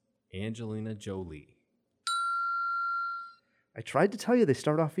Maleficent? Angelina Jolie. I tried to tell you they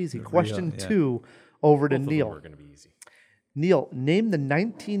start off easy. Question 2 over to Neal. Both of them are going to be easy. Neal, name the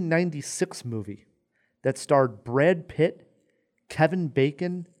 1996 movie that starred Brad Pitt, Kevin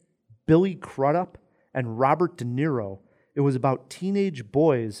Bacon, Billy Crudup, and Robert De Niro. It was about teenage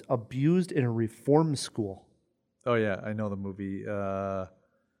boys abused in a reform school. Oh, yeah, I know the movie.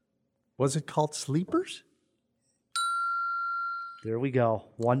 Was it called Sleepers? There we go.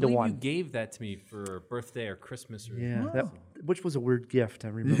 1-1. You gave that to me for birthday or Christmas. Or which was a weird gift, I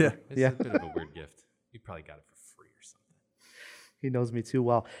remember. Yeah. It's a bit of a weird gift. You probably got it for free or something. He knows me too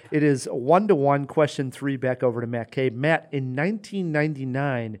well. It is 1-1. Question 3 back over to Matt K. Matt, in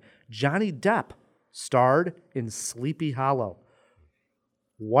 1999, Johnny Depp starred in Sleepy Hollow.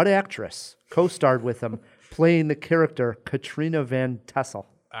 What actress co-starred with him playing the character Katrina Van Tassel?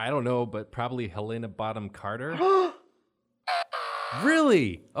 I don't know, but probably Helena Bonham Carter.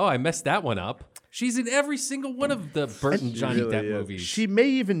 Really? Oh, I messed that one up. She's in every single one of the Burton Johnny Depp movies. She may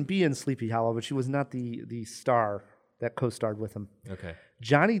even be in Sleepy Hollow, but she was not the star that co-starred with him. Okay.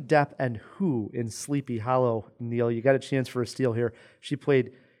 Johnny Depp and who in Sleepy Hollow, Neal? You got a chance for a steal here. She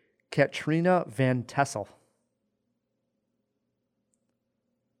played Katrina Van Tassel.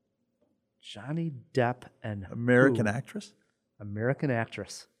 Johnny Depp and American who? actress? American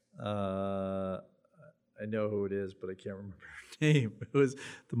actress. I know who it is, but I can't remember her name. It was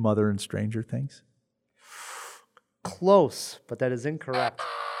the mother in Stranger Things. Close, but that is incorrect.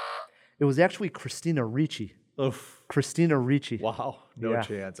 It was actually Christina Ricci. Oof. Christina Ricci. Wow. No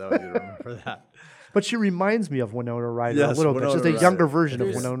chance I would remember that. But she reminds me of Winona Ryder a little bit. She's a younger version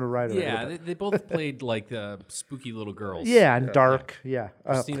of Winona Ryder. Yeah, they both played like the spooky little girls. Yeah, and dark. Yeah.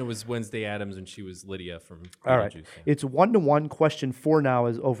 Christina was Wednesday Addams, and she was Lydia from All right. Beetlejuice. It's 1-1. Question 4 now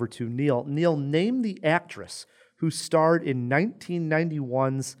is over to Neal. Neal, name the actress who starred in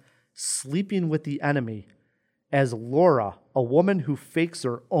 1991's Sleeping with the Enemy as Laura, a woman who fakes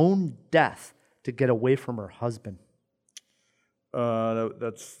her own death to get away from her husband.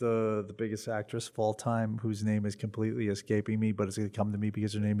 That's the biggest actress of all time, whose name is completely escaping me, but it's going to come to me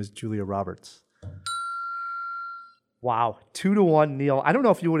because her name is Julia Roberts. Wow. 2-1, Neal. I don't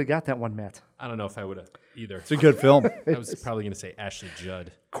know if you would have got that one, Matt. I don't know if I would have either. It's a good film. I was probably going to say Ashley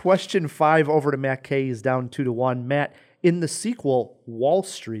Judd. Question 5 over to Matt K. is down 2-1. Matt, in the sequel, Wall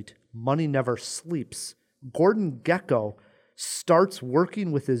Street, Money Never Sleeps, Gordon Gekko starts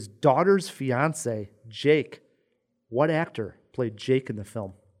working with his daughter's fiance, Jake. What actor played Jake in the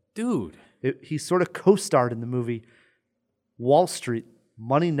film? Dude. He sort of co-starred in the movie Wall Street,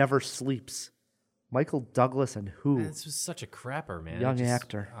 Money Never Sleeps. Michael Douglas and who? Man, this was such a crapper, man. Young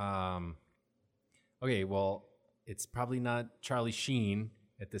actor. Okay, well, it's probably not Charlie Sheen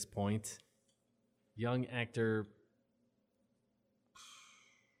at this point. Young actor.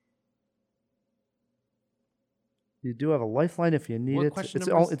 You do have a lifeline if you need What it. question It's,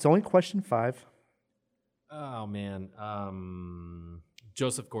 number is- it's only question 5. Oh, man.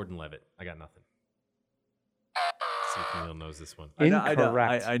 Joseph Gordon-Levitt. I got nothing. See if Neal knows this one.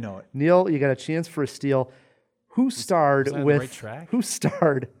 Incorrect. I know it. Neal, you got a chance for a steal. Who starred was I on the with right track? Who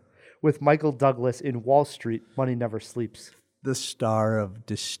starred with Michael Douglas in Wall Street, Money Never Sleeps? The star of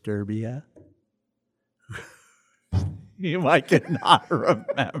Disturbia. I cannot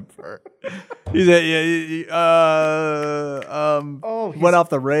remember. Went off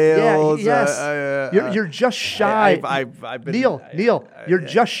the rails. Yeah, yes. You're just shy. I've been, Neal, you're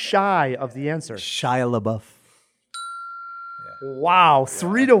just shy of the answer. Shia LaBeouf. Wow,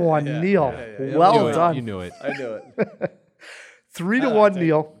 3-1, Neal. Well done. You knew it. I knew it. 3-1,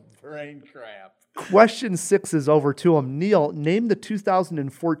 Neal. Brain crap. Question 6 is over to him. Neal, name the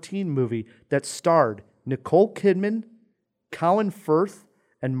 2014 movie that starred Nicole Kidman, Colin Firth,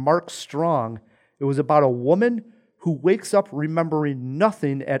 and Mark Strong. It was about a woman who wakes up remembering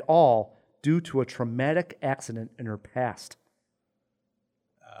nothing at all due to a traumatic accident in her past.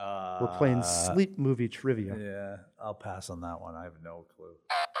 We're playing sleep movie trivia. Yeah, I'll pass on that one. I have no clue.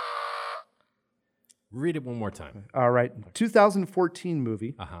 Read it one more time. All right. 2014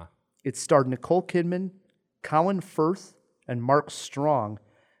 movie. Uh-huh. It starred Nicole Kidman, Colin Firth, and Mark Strong.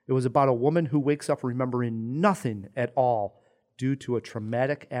 It was about a woman who wakes up remembering nothing at all due to a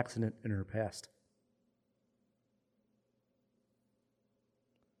traumatic accident in her past.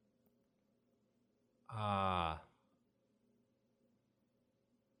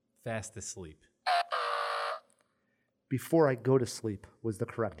 Fast Asleep. Before I Go to Sleep was the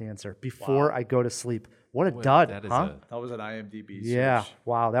correct answer. Before I Go to Sleep. What a dud, that is huh? That was an IMDb search. Yeah,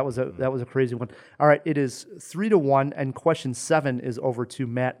 wow, that was a crazy one. All right, it is 3-1, and question 7 is over to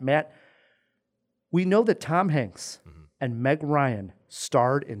Matt. Matt, we know that Tom Hanks and Meg Ryan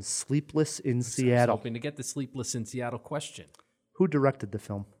starred in Sleepless in Seattle. I was hoping to get the Sleepless in Seattle question. Who directed the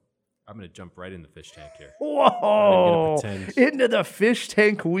film? I'm going to jump right in the fish tank here. Whoa! Into the fish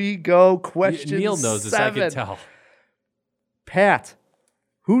tank we go. Question Neal knows 7. this, I can tell. Pat,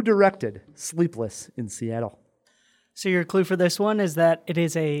 who directed Sleepless in Seattle? So your clue for this one is that it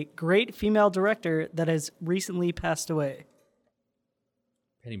is a great female director that has recently passed away.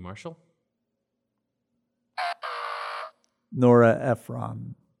 Penny Marshall? Nora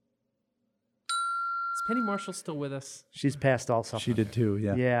Ephron. Is Penny Marshall still with us? She's passed also. She did too,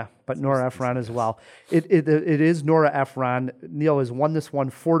 yeah. Yeah, but Nora Ephron as well. It is Nora Ephron. Neal has won this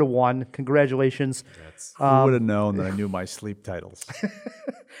one 4-1. Congratulations. Who would have known that I knew my sleep titles?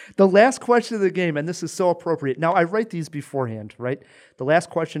 The last question of the game, and this is so appropriate. Now, I write these beforehand, right? The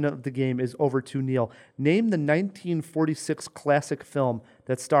last question of the game is over to Neal. Name the 1946 classic film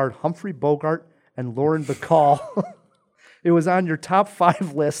that starred Humphrey Bogart and Lauren Bacall. It was on your top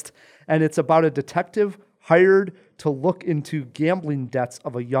 5 list, and it's about a detective hired to look into gambling debts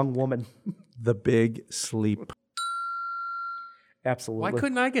of a young woman. The Big Sleep. Absolutely. Why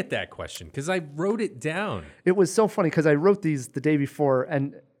couldn't I get that question? Because I wrote it down. It was so funny because I wrote these the day before,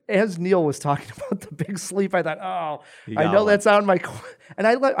 and as Neal was talking about The Big Sleep, I thought, I know that's on my... And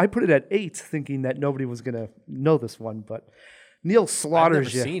I put it at 8, thinking that nobody was going to know this one, but Neal slaughters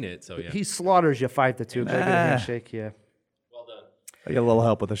I've you. never seen it, so yeah. He slaughters you 5-2. Can I get a handshake? Yeah. Well done. I get a little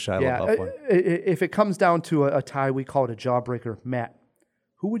help with the Shia LaBeouf one. If it comes down to a tie, we call it a jawbreaker. Matt,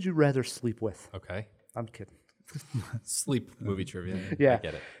 who would you rather sleep with? Okay. I'm kidding. Sleep movie trivia. Yeah. I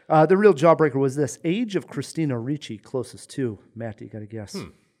get it. The real jawbreaker was this. Age of Christina Ricci closest to. Matt, you got to guess.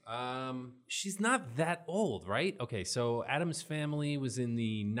 She's not that old, right? Okay, so Addams Family was in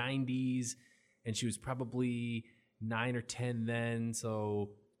the 90s, and she was probably 9 or 10 then, so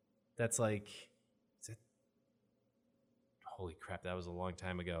that's like... Holy crap, that was a long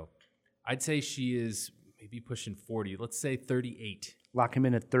time ago. I'd say she is maybe pushing 40. Let's say 38. Lock him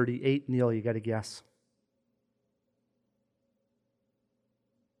in at 38. Neal, you got to guess.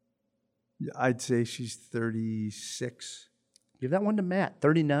 I'd say she's 36. Give that one to Matt,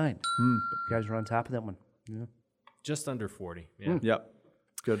 39. You guys are on top of that one. Yeah. Just under 40. Yeah. Yep.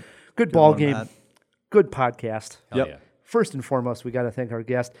 Good. Good ball one, game. Matt. Good podcast. Hell yeah. First and foremost, we got to thank our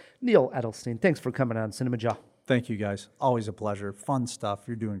guest, Neal Edelstein. Thanks for coming on CinemaJaw. Thank you, guys. Always a pleasure. Fun stuff.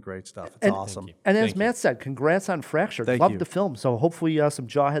 You're doing great stuff. It's awesome. And as Matt said, congrats on Fractured. Love the film. So hopefully some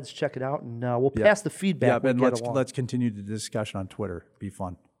jawheads check it out, and we'll pass the feedback. And let's continue the discussion on Twitter. Be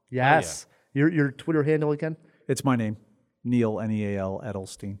fun. Yes. Your Twitter handle again? It's my name, Neal, Neal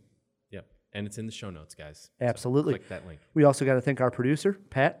Edelstein. Yep. And it's in the show notes, guys. Absolutely. So click that link. We also got to thank our producer,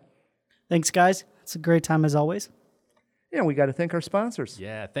 Pat. Thanks, guys. It's a great time as always. And we got to thank our sponsors.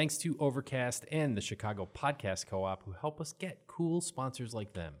 Yeah, thanks to Overcast and the Chicago Podcast Co-op who help us get cool sponsors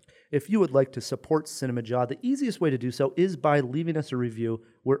like them. If you would like to support CinemaJaw, the easiest way to do so is by leaving us a review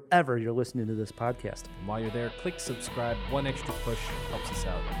wherever you're listening to this podcast. And while you're there, click subscribe. One extra push helps us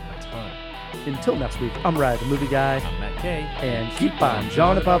out a ton. Until next week, I'm Ryan, the movie guy. I'm Matt Kay. And keep on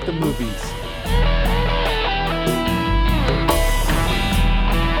jawing about the movies.